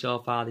the league so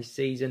far this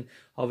season.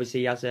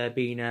 Obviously, he has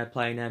been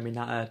playing in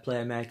that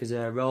playmaker's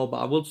role, but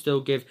I would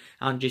still give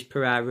Andres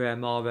Pereira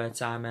more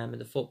time at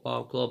the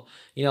football club.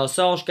 You know,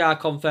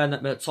 Solskjaer confirmed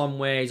that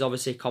McTominay is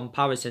obviously a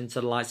comparison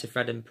to the likes of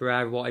Fred and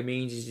Pereira. What he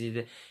means is,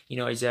 you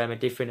know, he's a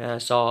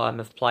different sort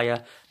of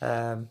player.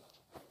 Yeah,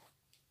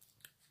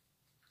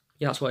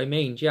 that's what he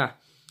means. Yeah.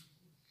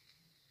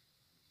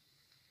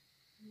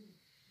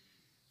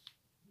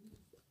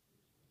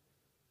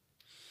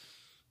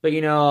 But,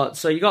 you know,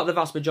 so you got the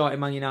vast majority of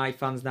Man United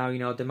fans now, you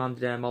know,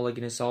 demanded Ole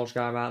Gunnar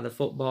Solskjaer out of the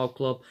football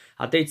club.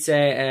 I did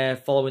say,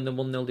 following the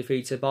 1-0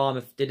 defeat to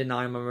Bournemouth, did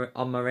deny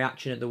on my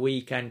reaction at the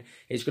weekend.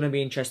 It's going to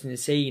be interesting to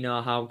see, you know,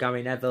 how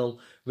Gary Neville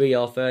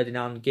Rio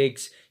Ferdinand,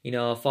 Giggs,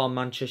 former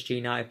Manchester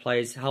United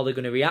players, how they're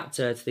going to react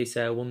to this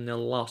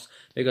 1-0 loss.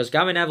 Because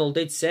Gary Neville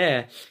did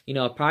say,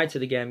 prior to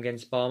the game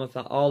against Bournemouth,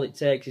 that all it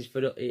takes is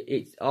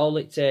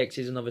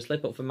another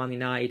slip up for Man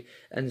United,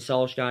 and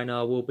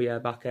Solskjaer will be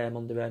back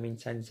under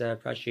intense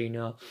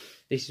pressure.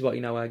 This is what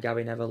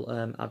Gary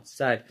Neville had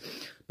said.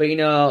 But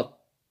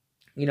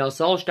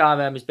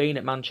Solskjaer has been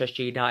at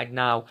Manchester United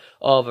now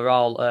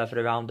overall for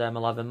around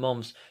 11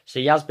 months. So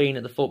he has been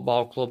at the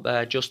football club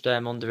just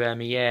under a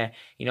year.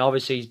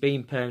 Obviously he's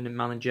been permanent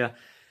manager.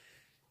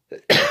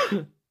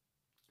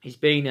 He's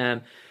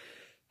been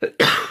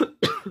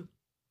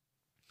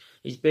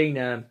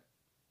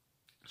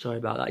sorry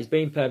about that. He's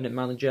been permanent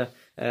manager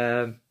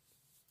for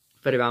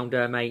around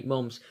 8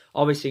 months.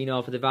 Obviously,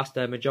 for the vast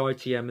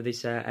majority of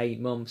this 8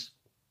 months.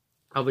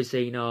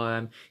 Obviously,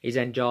 he's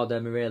enjoyed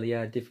a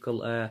really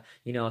difficult,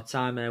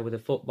 time with the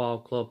football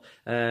club.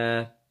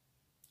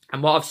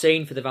 And what I've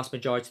seen for the vast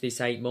majority of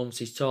these 8 months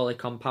is totally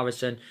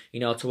comparison,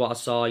 to what I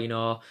saw,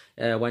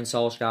 when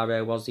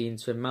Solskjaer was the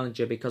interim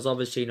manager. Because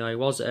obviously, he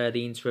was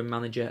the interim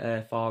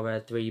manager for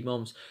 3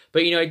 months.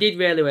 But, he did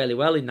really, really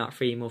well in that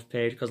 3-month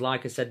period. Because,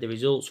 like I said, the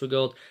results were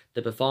good.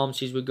 The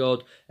performances were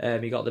good.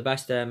 He got the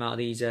best out of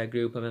these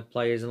group of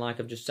players. And like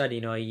I've just said,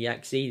 he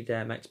exceeded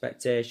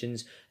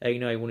expectations. He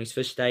won his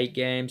first 8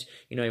 games.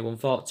 He won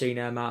 14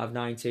 out of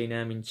 19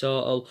 in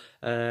total.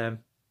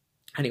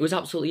 And it was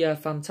absolutely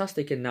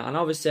fantastic in that. And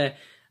obviously,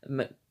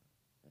 my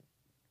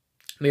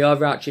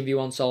overarching view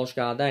on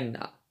Solskjaer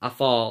then, I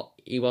thought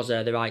he was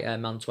the right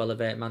man to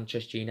elevate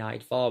Manchester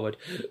United forward.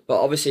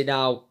 But obviously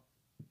now,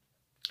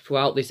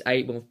 throughout this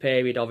 8-month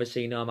period,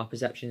 obviously, my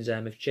perceptions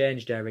have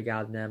changed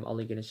regarding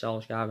Ole Gunnar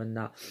Solskjaer and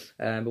that.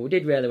 But we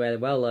did really, really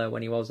well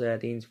when he was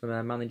the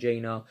interim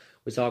manager.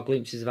 We saw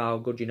glimpses of how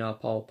good,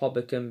 Paul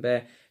Pogba can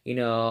be.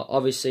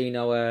 Obviously,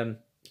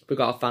 we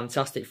got a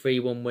fantastic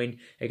 3-1 win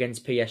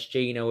against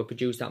PSG. We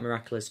produced that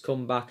miraculous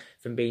comeback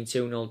from being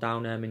 2-0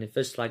 down in the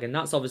first leg. And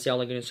that's obviously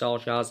Ole Gunnar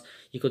Solskjaer's,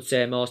 you could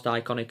say, most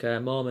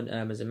iconic moment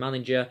as a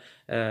manager.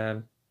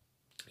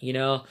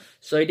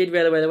 So he did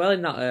really, really well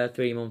in that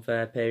 3-month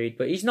period.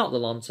 But he's not the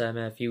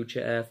long-term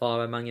future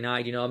for Man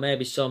United.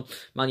 Maybe some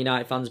Man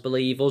United fans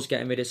believe us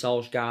getting rid of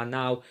Solskjaer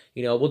now,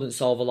 wouldn't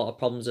solve a lot of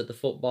problems at the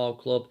football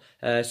club.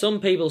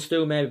 Some people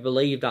still maybe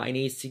believe that he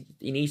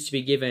needs to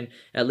be given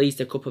at least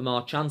a couple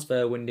more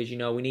transfer windows.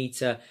 We need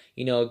to,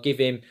 give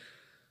him...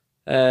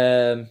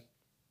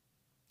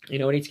 we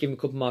need to give him a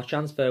couple more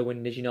transfer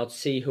windows, to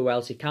see who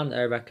else he can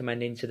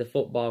recommend into the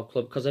football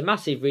club. Because a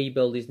massive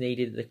rebuild is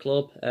needed at the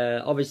club.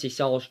 Obviously,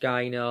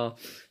 Solskjaer,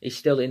 is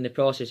still in the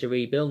process of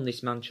rebuilding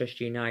this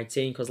Manchester United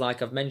team. Because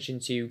like I've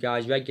mentioned to you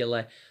guys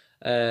regularly,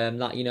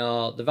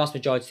 that, the vast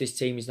majority of this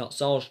team is not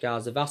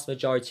Solskjaer's. The vast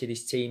majority of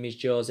this team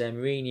is Jose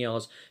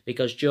Mourinho's.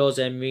 Because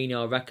Jose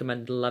Mourinho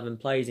recommended 11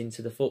 players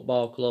into the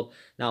football club.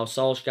 Now,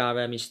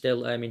 Solskjaer is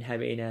still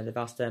inheriting the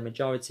vast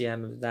majority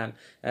of them.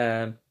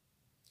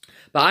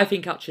 But I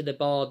think actually the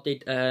board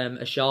did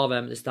assure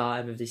them at the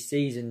start of this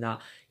season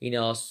that,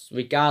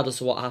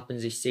 regardless of what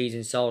happens this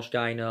season,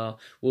 Solskjaer,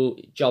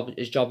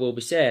 his job will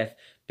be safe.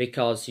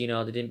 Because, they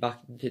didn't back,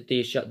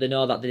 they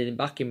know that they didn't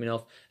back him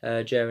enough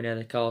during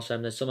the course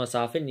of the summer.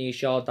 So I think they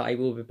assured that he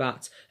will be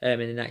backed in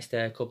the next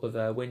couple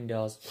of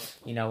windows.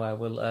 Will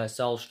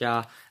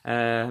Solskjaer.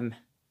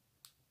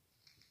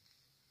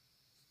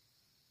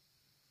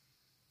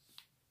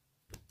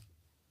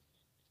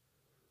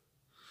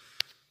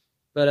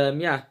 But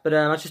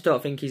I just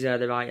don't think he's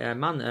the right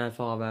man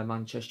for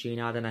Manchester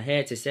United, and I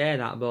hate to say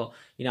that, but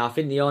I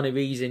think the only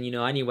reason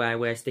anyway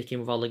we're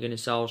sticking with Ole Gunnar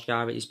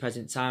Solskjaer at his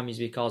present time is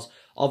because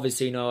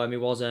obviously he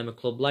was a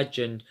club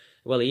legend.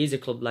 Well, he is a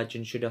club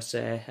legend, should I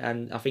say,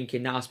 and I think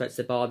in that aspect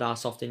the board are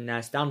soft in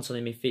their stance on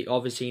him. If it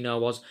obviously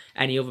was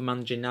any other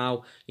manager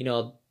now,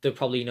 they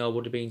probably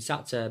would have been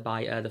sacked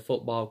by the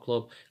football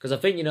club, because I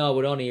think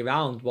we're only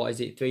around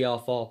 3 or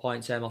 4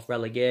 points off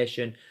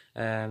relegation.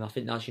 I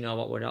think that's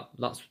what we're not.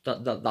 That's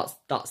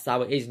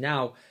how it is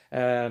now.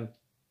 But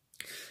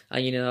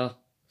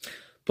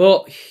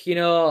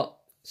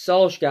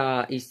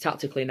Solskjaer is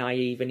tactically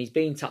naive, and he's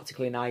been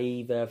tactically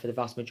naive for the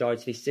vast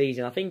majority of this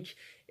season. I think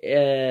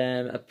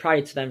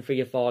prior to them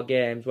 3 or 4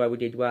 games where we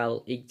did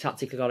well, he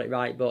tactically got it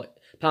right, but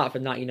apart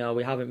from that,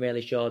 we haven't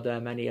really showed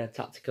any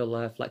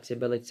tactical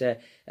flexibility.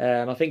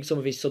 I think some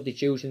of his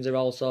substitutions are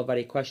also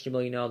very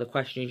questionable. The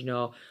question is,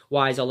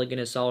 why is Ole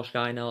Gunnar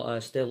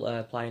Solskjaer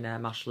still playing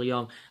Ashley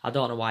Young? I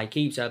don't know why he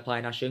keeps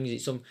playing Ashley Young.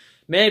 Is it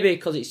maybe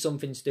because it's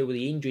something to do with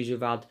the injuries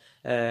we've had,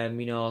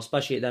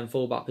 especially at them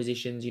fullback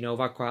positions. We've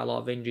had quite a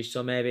lot of injuries,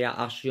 so maybe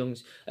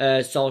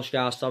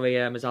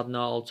Solskjaer, has had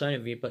no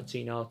alternative but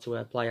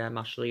to play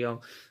Ashley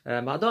Young.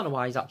 I don't know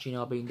why he's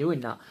actually been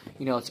doing that.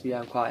 To be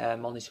quite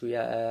honest with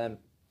you.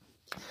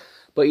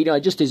 But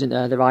it just isn't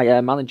the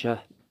right manager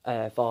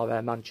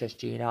for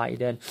Manchester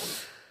United, and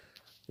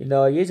he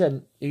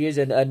isn't,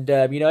 and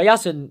he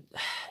hasn't.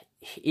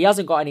 he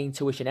hasn't got any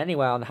intuition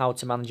anywhere on how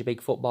to manage a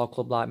big football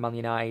club like Man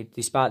United,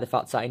 despite the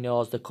fact that he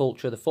knows the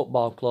culture of the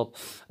football club.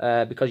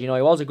 Because, he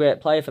was a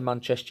great player for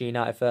Manchester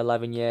United for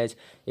 11 years.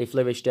 He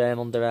flourished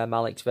under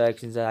Alex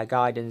Ferguson's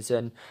guidance.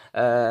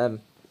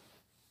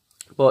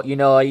 But,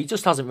 he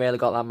just hasn't really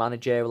got that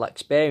managerial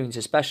experience,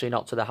 especially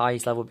not to the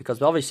highest level,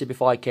 because obviously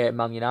before he came to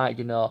Man United,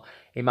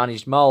 he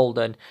managed Mould,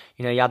 and,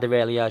 he had a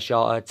really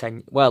short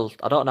tenure. Well,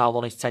 I don't know how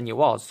long his tenure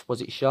was. Was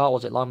it short?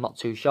 Was it long? Not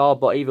too sure.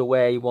 But either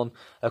way, he won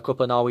a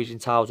couple of Norwegian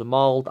titles with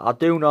Mould. I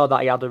do know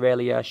that he had a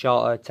really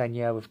short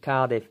tenure with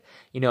Cardiff.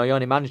 He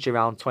only managed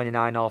around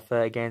 29 or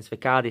 30 games for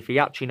Cardiff. He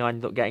actually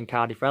ended up getting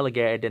Cardiff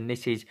relegated, and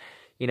this is,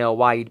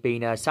 why he'd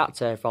been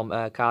sacked from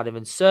Cardiff.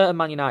 And certain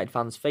Man United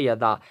fans fear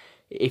that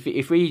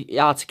if we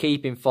are to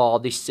keep him for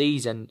this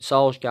season,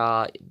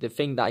 Solskjaer, the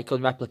thing that he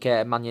couldn't replicate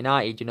at Man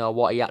United,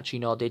 what he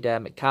actually did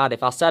at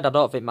Cardiff. I said I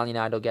don't think Man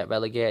United will get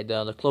relegated.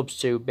 The club's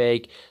too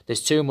big.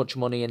 There's too much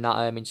money in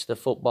that into the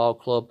football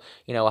club.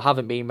 I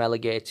haven't been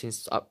relegated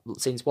since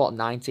what,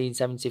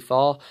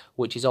 1974,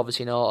 which is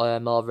obviously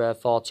not over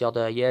 40 odd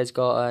years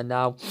ago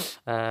now.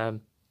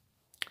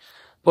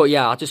 But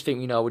yeah, I just think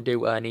we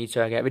do need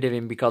to get rid of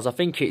him, because I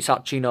think it's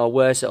actually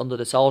worse under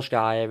the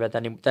Solskjaer era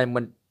than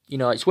when.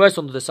 It's worse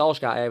under the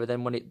Solskjaer era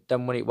than when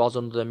it was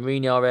under the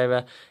Mourinho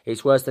era.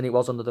 It's worse than it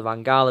was under the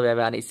Van Gaal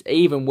era, and it's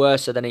even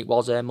worse than it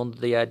was under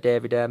the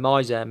David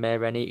Moyes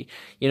era. And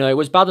it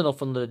was bad enough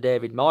under the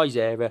David Moyes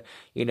era.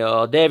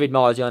 David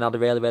Moyes only had a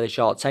really, really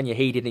short tenure.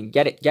 He didn't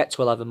get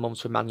to 11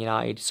 months with Man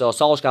United. So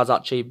Solskjaer's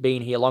actually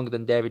been here longer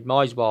than David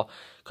Moyes was,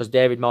 because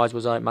David Moyes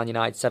was at Man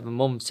United 7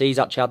 months. He's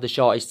actually had the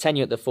shortest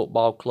tenure at the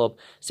football club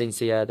since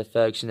the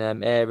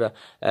Ferguson era.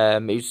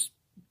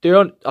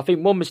 I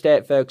think one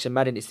mistake Ferguson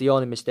made, and it's the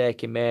only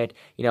mistake he made,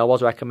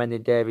 was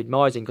recommending David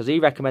Moyes in, because he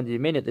recommended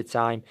him in at the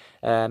time,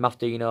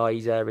 after,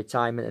 his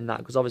retirement and that,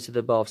 because obviously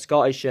they're both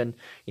Scottish, and,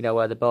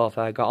 where they both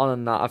got on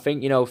and that. I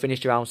think,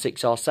 finished around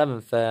 6th or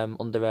 7th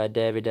under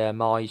David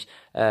Moyes.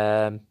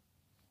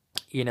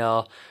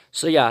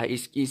 So yeah,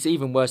 it's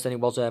even worse than it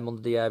was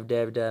under the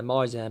David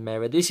Moyes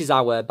era. This is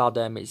how bad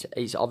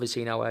it's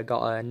obviously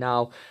got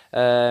now.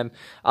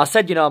 I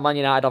said Man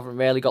United haven't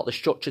really got the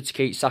structure to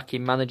keep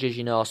sacking managers.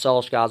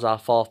 Solskjaer's our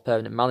 4th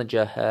permanent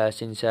manager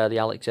since the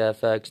Alex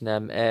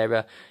Ferguson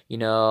era.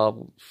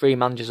 3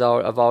 managers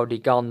have already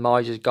gone.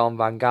 Moyes has gone,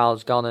 Van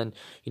Gaal's gone, and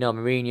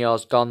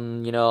Mourinho's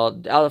gone.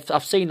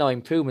 I've seen no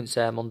improvements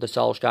under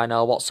Solskjaer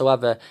now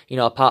whatsoever.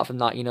 Apart from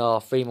that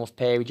 3-month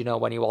period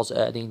when he was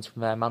the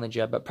interim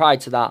manager. But prior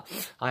to that,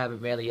 I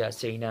haven't really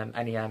seen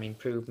any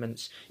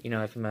improvements.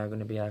 If I'm going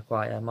to be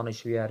quite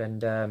honest with you,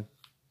 and.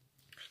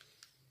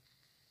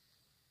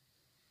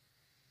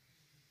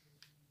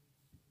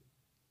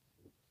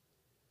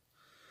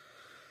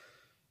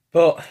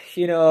 But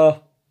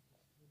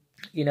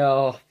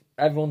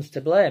everyone's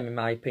to blame in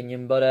my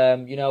opinion. But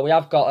we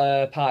have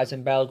got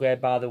Partizan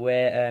Belgrade, by the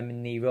way,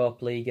 in the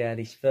Europa League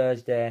this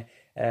Thursday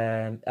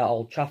at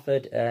Old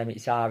Trafford.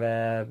 It's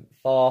our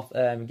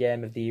 4th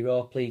game of the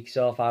Europa League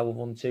so far. We've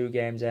won 2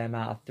 games out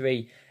of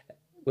 3.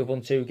 We've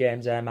won 2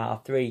 games out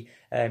of 3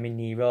 in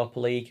the Europa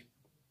League.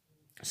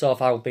 So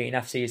far we've beaten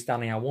FC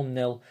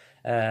Astana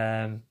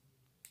 1-0.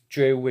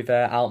 Drew with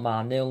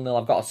Alkmaar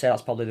 0-0. I've got to say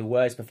that's probably the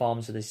worst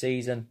performance of the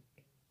season.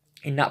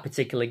 In that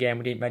particular game,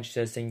 we didn't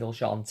register a single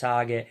shot on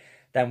target.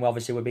 Then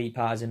we beat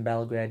Partizan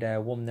Belgrade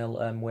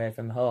 1-0 away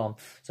from home.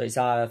 So it's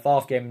our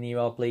 4th game in the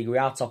Europa League. We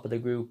are top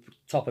of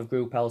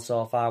Group L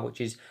so far,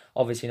 which is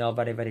obviously not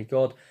very, very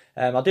good.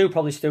 I do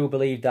probably still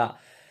believe that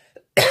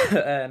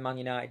Man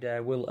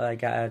United will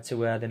get to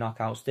the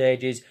knockout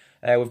stages.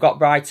 We've got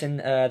Brighton.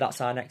 That's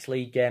our next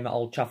league game at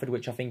Old Trafford,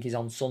 which I think is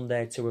on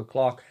Sunday, 2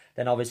 o'clock.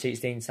 Then obviously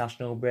it's the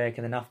international break,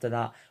 and then after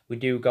that we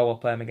do go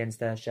up against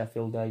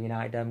Sheffield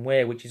United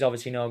away, which is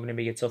obviously not going to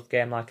be a tough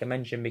game, like I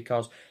mentioned,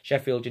 because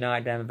Sheffield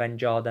United have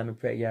enjoyed a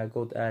pretty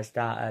good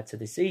start to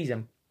the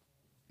season.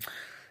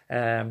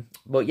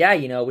 But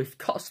yeah, we've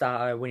got to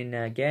start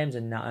winning games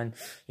and that. And,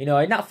 in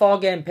that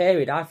 4-game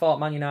period, I thought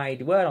Man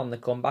United were on the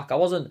comeback. I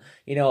wasn't,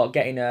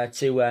 getting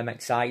too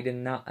excited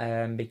in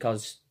that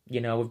because,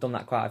 we've done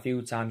that quite a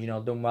few times,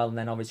 done well. And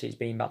then obviously it's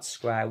been back to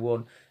square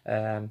one.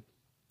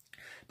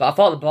 But I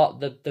thought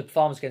the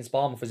performance against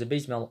Bournemouth was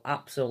abysmal,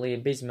 absolutely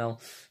abysmal.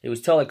 It was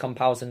totally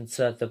comparison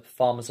to the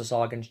performance I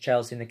saw against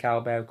Chelsea in the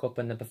Carabao Cup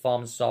and the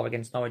performance I saw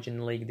against Norwich in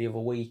the league the other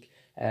week.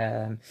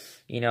 There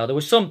were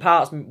some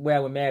parts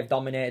where we may have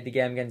dominated the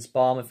game against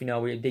Bournemouth.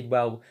 We did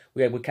well.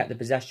 We kept the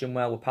possession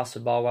well. We passed the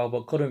ball well,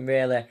 but couldn't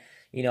really,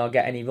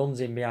 get any runs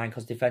in behind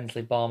because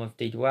defensively Bournemouth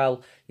did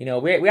well.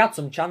 We had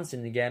some chance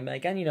in the game, but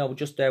again, we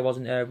just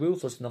wasn't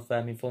ruthless enough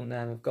in front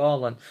of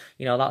goal, and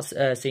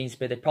that seems to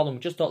be the problem.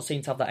 We just don't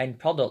seem to have that end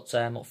product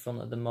up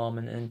front at the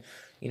moment, and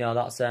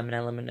that's an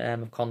element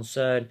of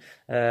concern.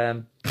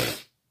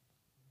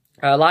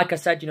 Like I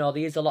said, there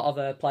is a lot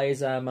of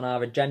players on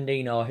our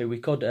agenda, who we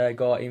could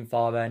go in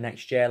for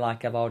next year,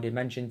 like I've already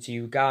mentioned to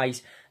you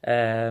guys.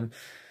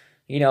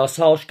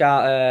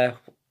 Solskjaer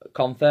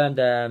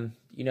confirmed,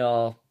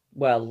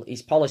 well,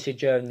 his policy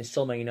during the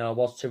summer,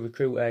 was to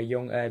recruit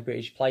young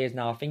British players.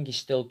 Now, I think he's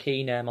still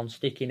keen on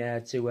sticking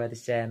to the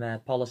same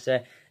policy.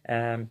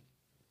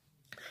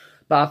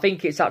 But I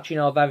think it's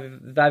actually, very,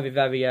 very,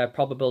 very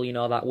probable,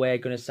 that we're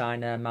going to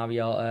sign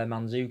Mario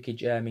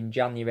Mandzukic in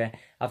January.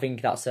 I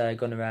think that's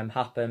going to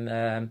happen.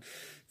 I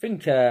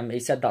think he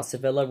said that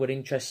Sevilla were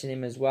interested in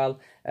him as well.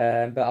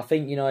 But I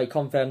think, he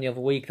confirmed the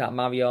other week that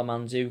Mario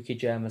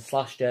Mandzukic has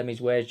slashed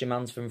his wage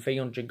demands from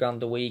 300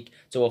 grand a week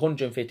to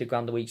 150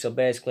 grand a week. So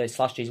basically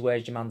slashed his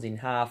wage demands in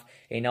half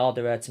in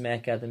order to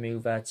make the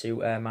move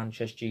to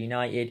Manchester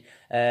United.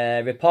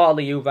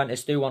 Reportedly,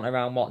 Juventus do want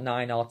around,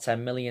 9 or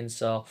 10 million.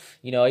 So,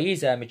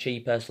 he's a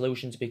cheaper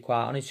solution, to be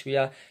quite honest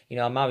with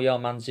you. Mario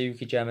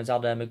Mandzukic has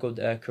had a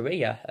good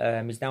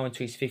career. He's now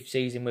into his 5th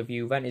season with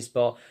Juventus,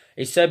 but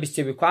his service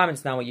to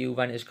requirements now at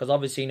Juventus, because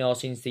obviously,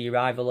 since the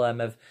arrival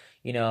of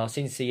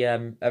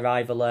Maurizio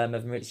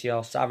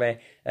Sarri,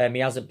 he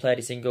hasn't played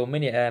a single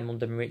minute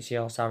under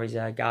Maurizio Sarri's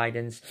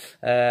guidance.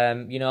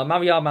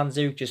 Mario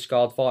Mandzukic just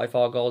scored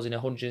 44 goals in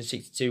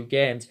 162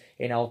 games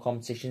in all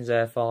competitions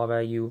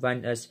for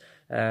Juventus.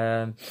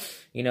 I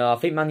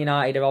think Man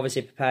United are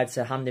obviously prepared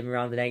to hand him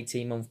around an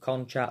 18-month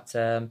contract.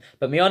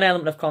 But my own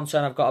element of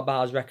concern I've got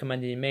about is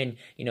recommending him in.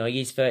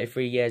 He's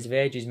 33 years of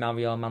age, is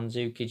Mario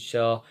Mandzukic,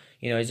 so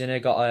he's only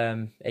got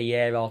a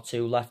year or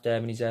two left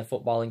in his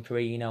footballing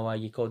career.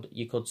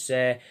 You could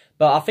say.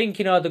 But I think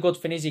the good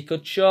thing is he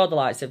could show the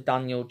likes of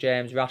Daniel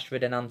James,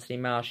 Rashford, and Anthony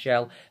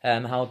Martial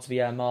how to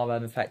be more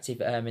effective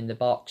in the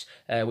box,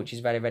 which is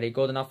very, very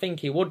good. And I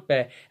think he would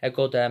be a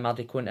good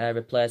adequate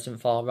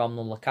replacement for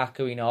Romelu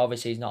Lukaku.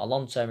 Obviously he's not a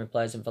long-term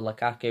replacement for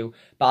Lukaku,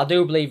 but I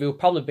do believe he'll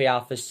probably be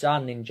our first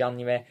signing in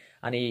January.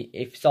 And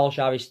if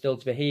Solskjaer is still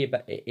to be here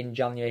in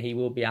January, he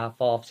will be our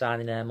 4th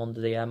signing under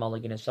the Ole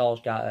Gunnar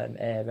Solskjaer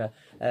era.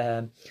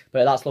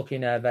 But that's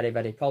looking very,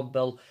 very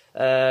probable.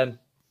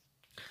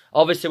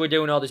 Obviously, we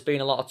do know there's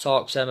been a lot of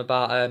talks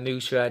about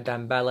Moussa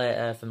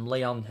Dembele from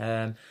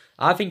Lyon.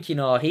 I think,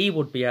 he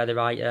would be the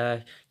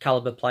right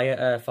calibre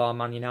player for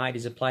Man United.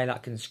 He's a player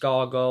that can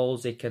score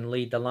goals, he can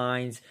lead the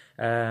lines.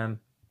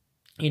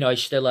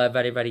 He's still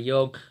very, very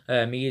young.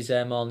 He is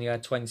only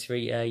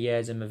 23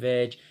 years of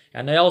age.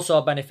 And the also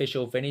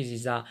beneficial thing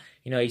is that,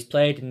 he's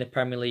played in the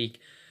Premier League,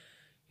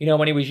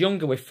 when he was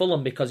younger with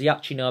Fulham, because he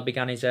actually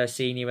began his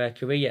senior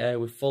career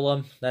with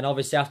Fulham. Then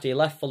obviously after he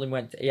left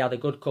Fulham, he had a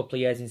good couple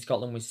of years in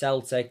Scotland with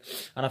Celtic.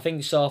 And I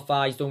think so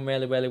far he's done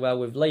really, really well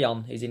with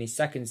Lyon. He's in his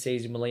 2nd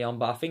season with Lyon.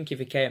 But I think if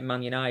he came to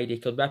Man United, he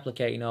could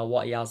replicate,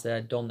 what he has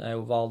done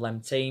with all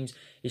them teams.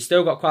 He's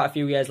still got quite a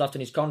few years left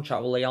in his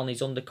contract with Lyon.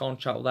 He's under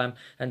contract with them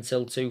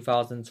until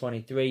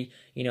 2023.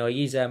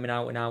 He's an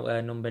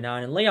out-and-out number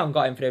 9. And Lyon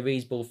got him for a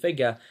reasonable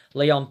figure.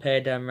 Lyon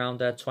paid around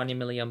 £20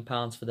 million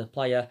for the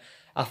player.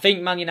 I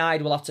think Man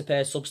United will have to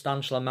pay a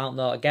substantial amount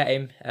though to get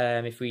him.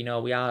 If we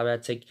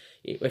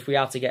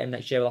are to get him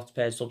next year, we'll have to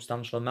pay a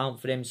substantial amount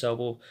for him. So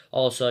we'll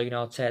also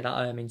take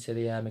that into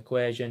the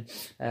equation.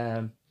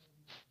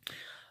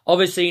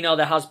 Obviously,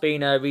 there has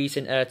been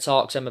recent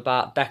talks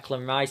about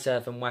Declan Rice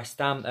from West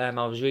Ham.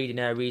 I was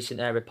reading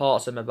recent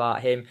reports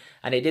about him,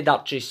 and it did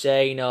actually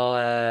say,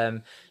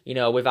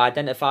 we've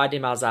identified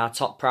him as our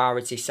top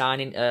priority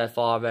signing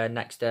for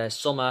next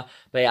summer.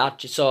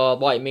 But so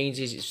what it means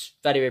is it's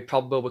very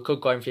probable we could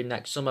go in for him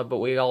next summer, but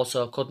we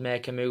also could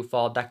make a move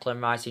for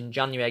Declan Rice in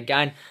January.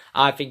 Again,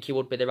 I think he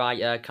would be the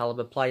right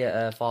calibre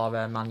player for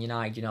Man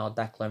United,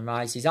 Declan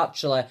Rice. He's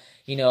actually,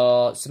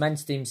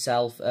 cemented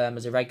himself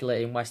as a regular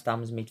in West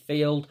Ham's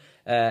midfield.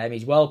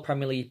 He's well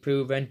Premier League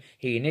proven.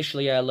 He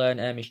initially learned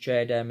his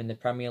trade in the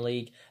Premier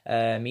League.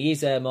 He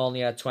is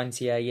only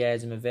 20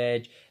 years of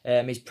age.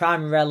 He's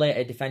primarily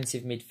a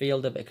defensive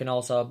midfielder, but can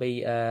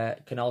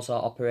also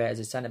operate as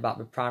a centre back,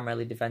 but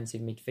primarily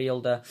defensive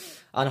midfielder,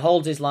 and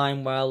holds his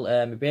line well.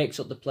 He breaks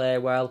up the play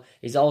well.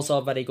 He's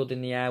also very good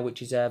in the air,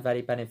 which is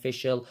very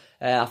beneficial.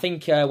 I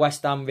think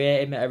West Ham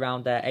rate him at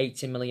around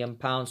 £80 million,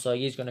 so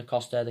he's going to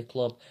cost the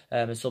club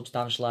a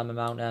substantial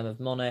amount of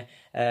money.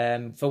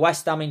 For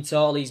West Ham in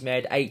total, he's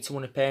made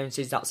 81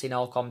 appearances. That's in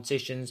all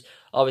competitions.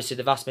 Obviously,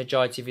 the vast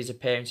majority of his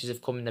appearances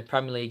have come in the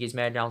Premier League. He's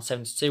made around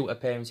 72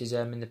 appearances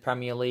in the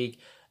Premier League,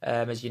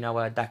 as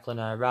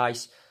Declan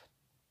Rice.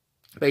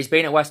 But he's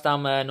been at West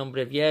Ham a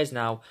number of years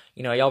now.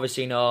 He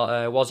obviously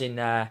was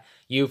in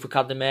youth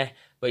academy,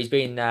 but he's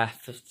been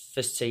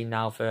first team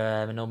now for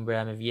a number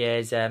of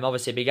years.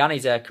 Obviously began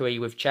his career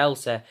with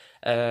Chelsea.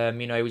 He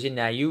was in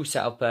their youth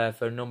setup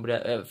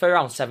for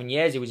around 7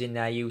 years. He was in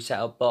their youth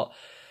setup, but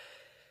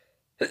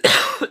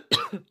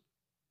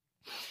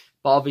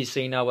but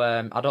obviously,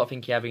 I don't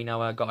think he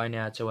ever, got in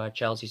to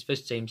Chelsea's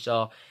first team.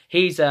 So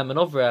he's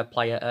another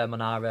player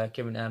on our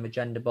current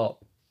agenda. But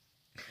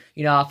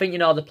I think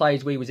the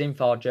players we was in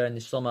for during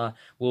the summer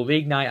will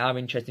reignite our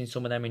interest in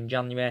some of them in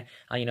January,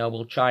 and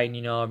we'll try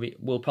and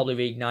we'll probably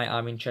reignite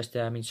our interest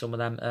in some of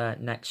them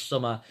next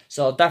summer.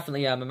 So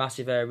definitely a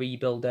massive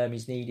rebuild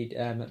is needed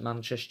at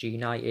Manchester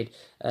United.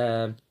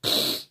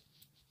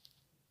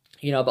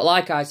 But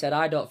like I said,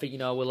 I don't think,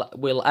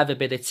 we'll ever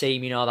be the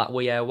team, that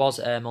we was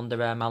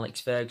under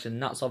Alex Ferguson.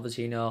 That's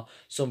obviously,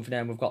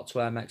 something we've got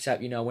to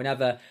accept. We're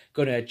never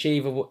going to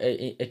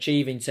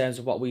achieve in terms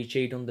of what we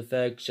achieved under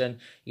Ferguson.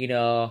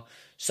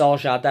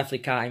 Solskjaer definitely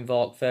can't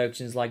invoke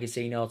Ferguson's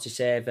legacy, to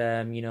save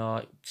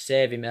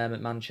him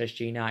at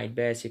Manchester United,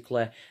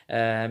 basically.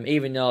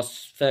 Even though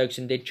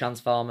Ferguson did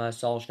transform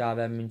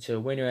Solskjaer into a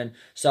winner, and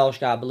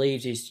Solskjaer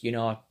believes he's,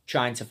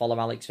 trying to follow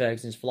Alex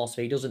Ferguson's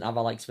philosophy. He doesn't have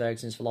Alex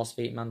Ferguson's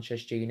philosophy at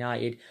Manchester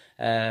United.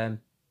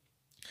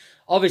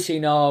 Obviously,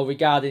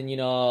 regarding,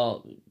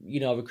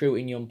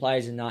 recruiting young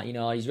players and that,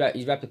 he's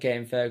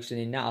replicating Ferguson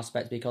in that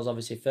aspect, because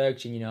obviously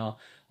Ferguson, did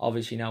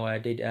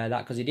that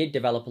because he did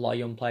develop a lot of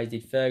young players.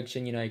 Did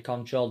Ferguson, he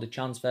controlled the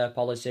transfer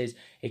policies,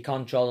 he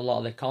controlled a lot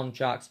of the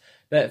contracts.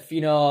 But,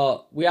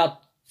 we had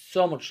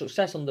so much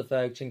success under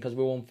Ferguson because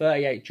we won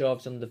 38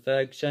 trophies under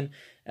Ferguson.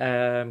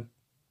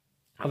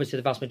 Obviously,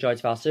 the vast majority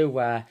of our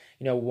silverware,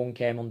 one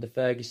came under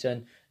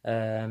Ferguson.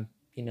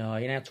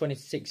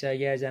 26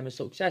 years of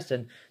success,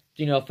 and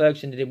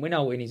Ferguson didn't win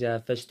out in his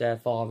first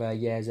 4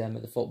 years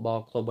at the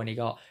football club when he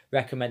got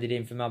recommended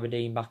in from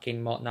Aberdeen back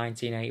in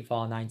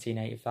 1984,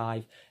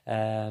 1985.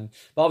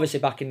 But obviously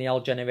back in the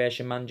old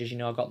generation managers,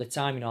 got the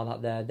time,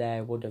 that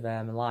they would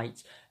have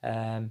liked.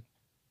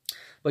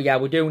 But yeah,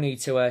 we do need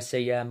to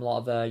see a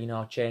lot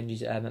of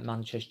changes at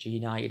Manchester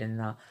United and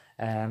that.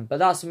 But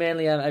that's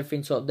mainly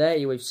everything to update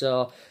you with.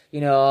 So,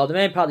 the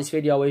main part of this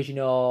video is,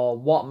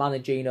 what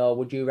manager,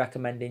 would you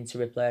recommend in to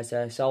replace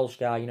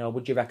Solskjaer?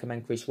 Would you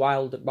recommend Chris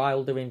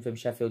Wilder in from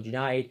Sheffield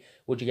United?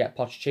 Would you get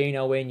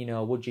Pottectino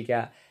in? Would you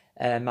get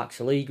Max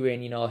Allegri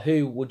in?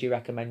 Who would you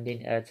recommend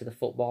in to the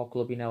football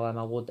club?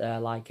 I would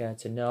like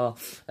to know.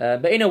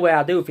 But in a way,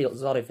 I do feel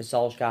sorry for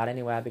Solskjaer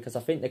anyway, because I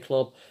think the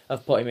club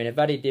have put him in a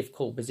very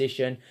difficult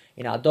position.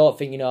 I don't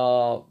think,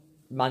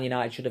 Man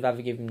United should have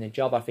ever given him the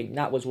job. I think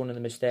that was one of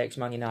the mistakes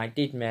Man United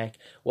did make,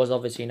 was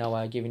obviously,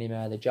 giving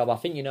him the job. I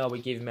think,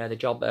 we gave him the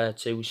job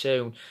too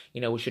soon.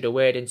 We should have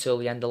waited until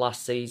the end of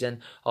last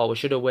season, or we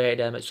should have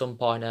waited at some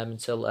point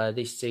until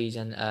this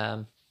season.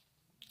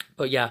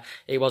 But yeah,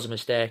 it was a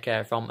mistake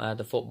from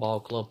the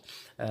football club.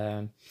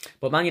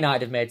 But Man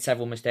United have made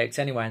several mistakes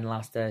anyway in the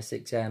last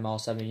 6 or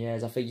 7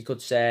 years. I think you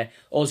could say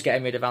us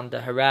getting rid of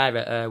Ander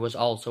Herrera was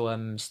also a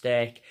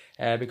mistake,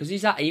 because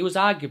he was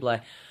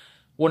arguably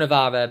one of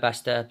our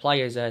best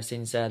players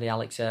since the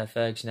Alex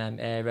Ferguson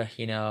era.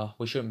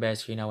 We shouldn't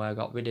basically,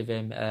 got rid of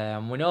him.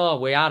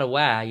 We are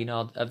aware,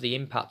 of the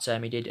impact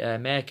he did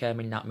make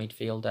in that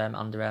midfield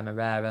under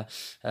Herrera.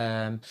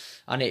 And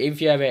it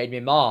infuriated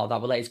me more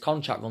that we let his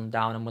contract run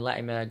down and we let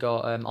him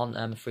go on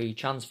a free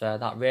transfer.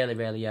 That really,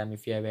 really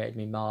infuriated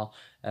me more.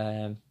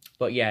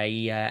 But yeah,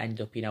 he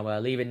ended up,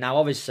 leaving. Now,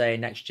 obviously,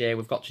 next year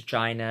we've got to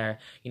try and,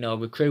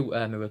 recruit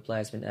a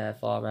replacement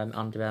for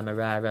Ander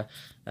Herrera.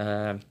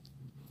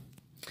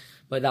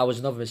 But that was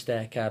another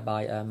mistake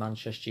by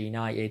Manchester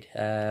United.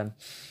 And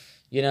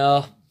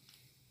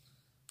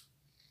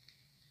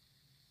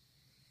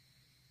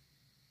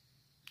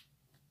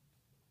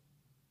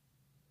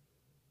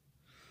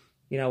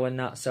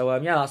that. So,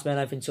 yeah, that's been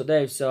everything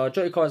today. So,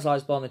 drop your comments,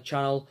 like, on the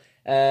channel.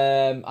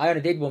 I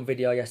only did one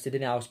video yesterday,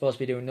 didn't I? I was supposed to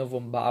be doing another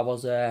one, but I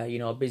was,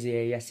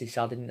 busy yesterday,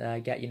 so I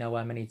didn't get,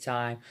 any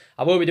time.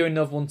 I will be doing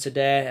another one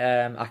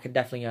today. I can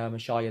definitely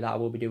assure you that I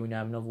will be doing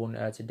another one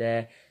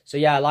today. So,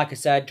 yeah, like I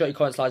said, drop your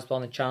comments, like,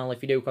 on the channel.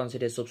 If you do,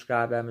 consider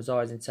subscribing. As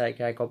always, and take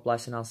care. God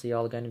bless, and I'll see you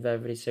all again very,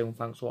 very soon.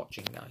 Thanks for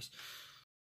watching, guys.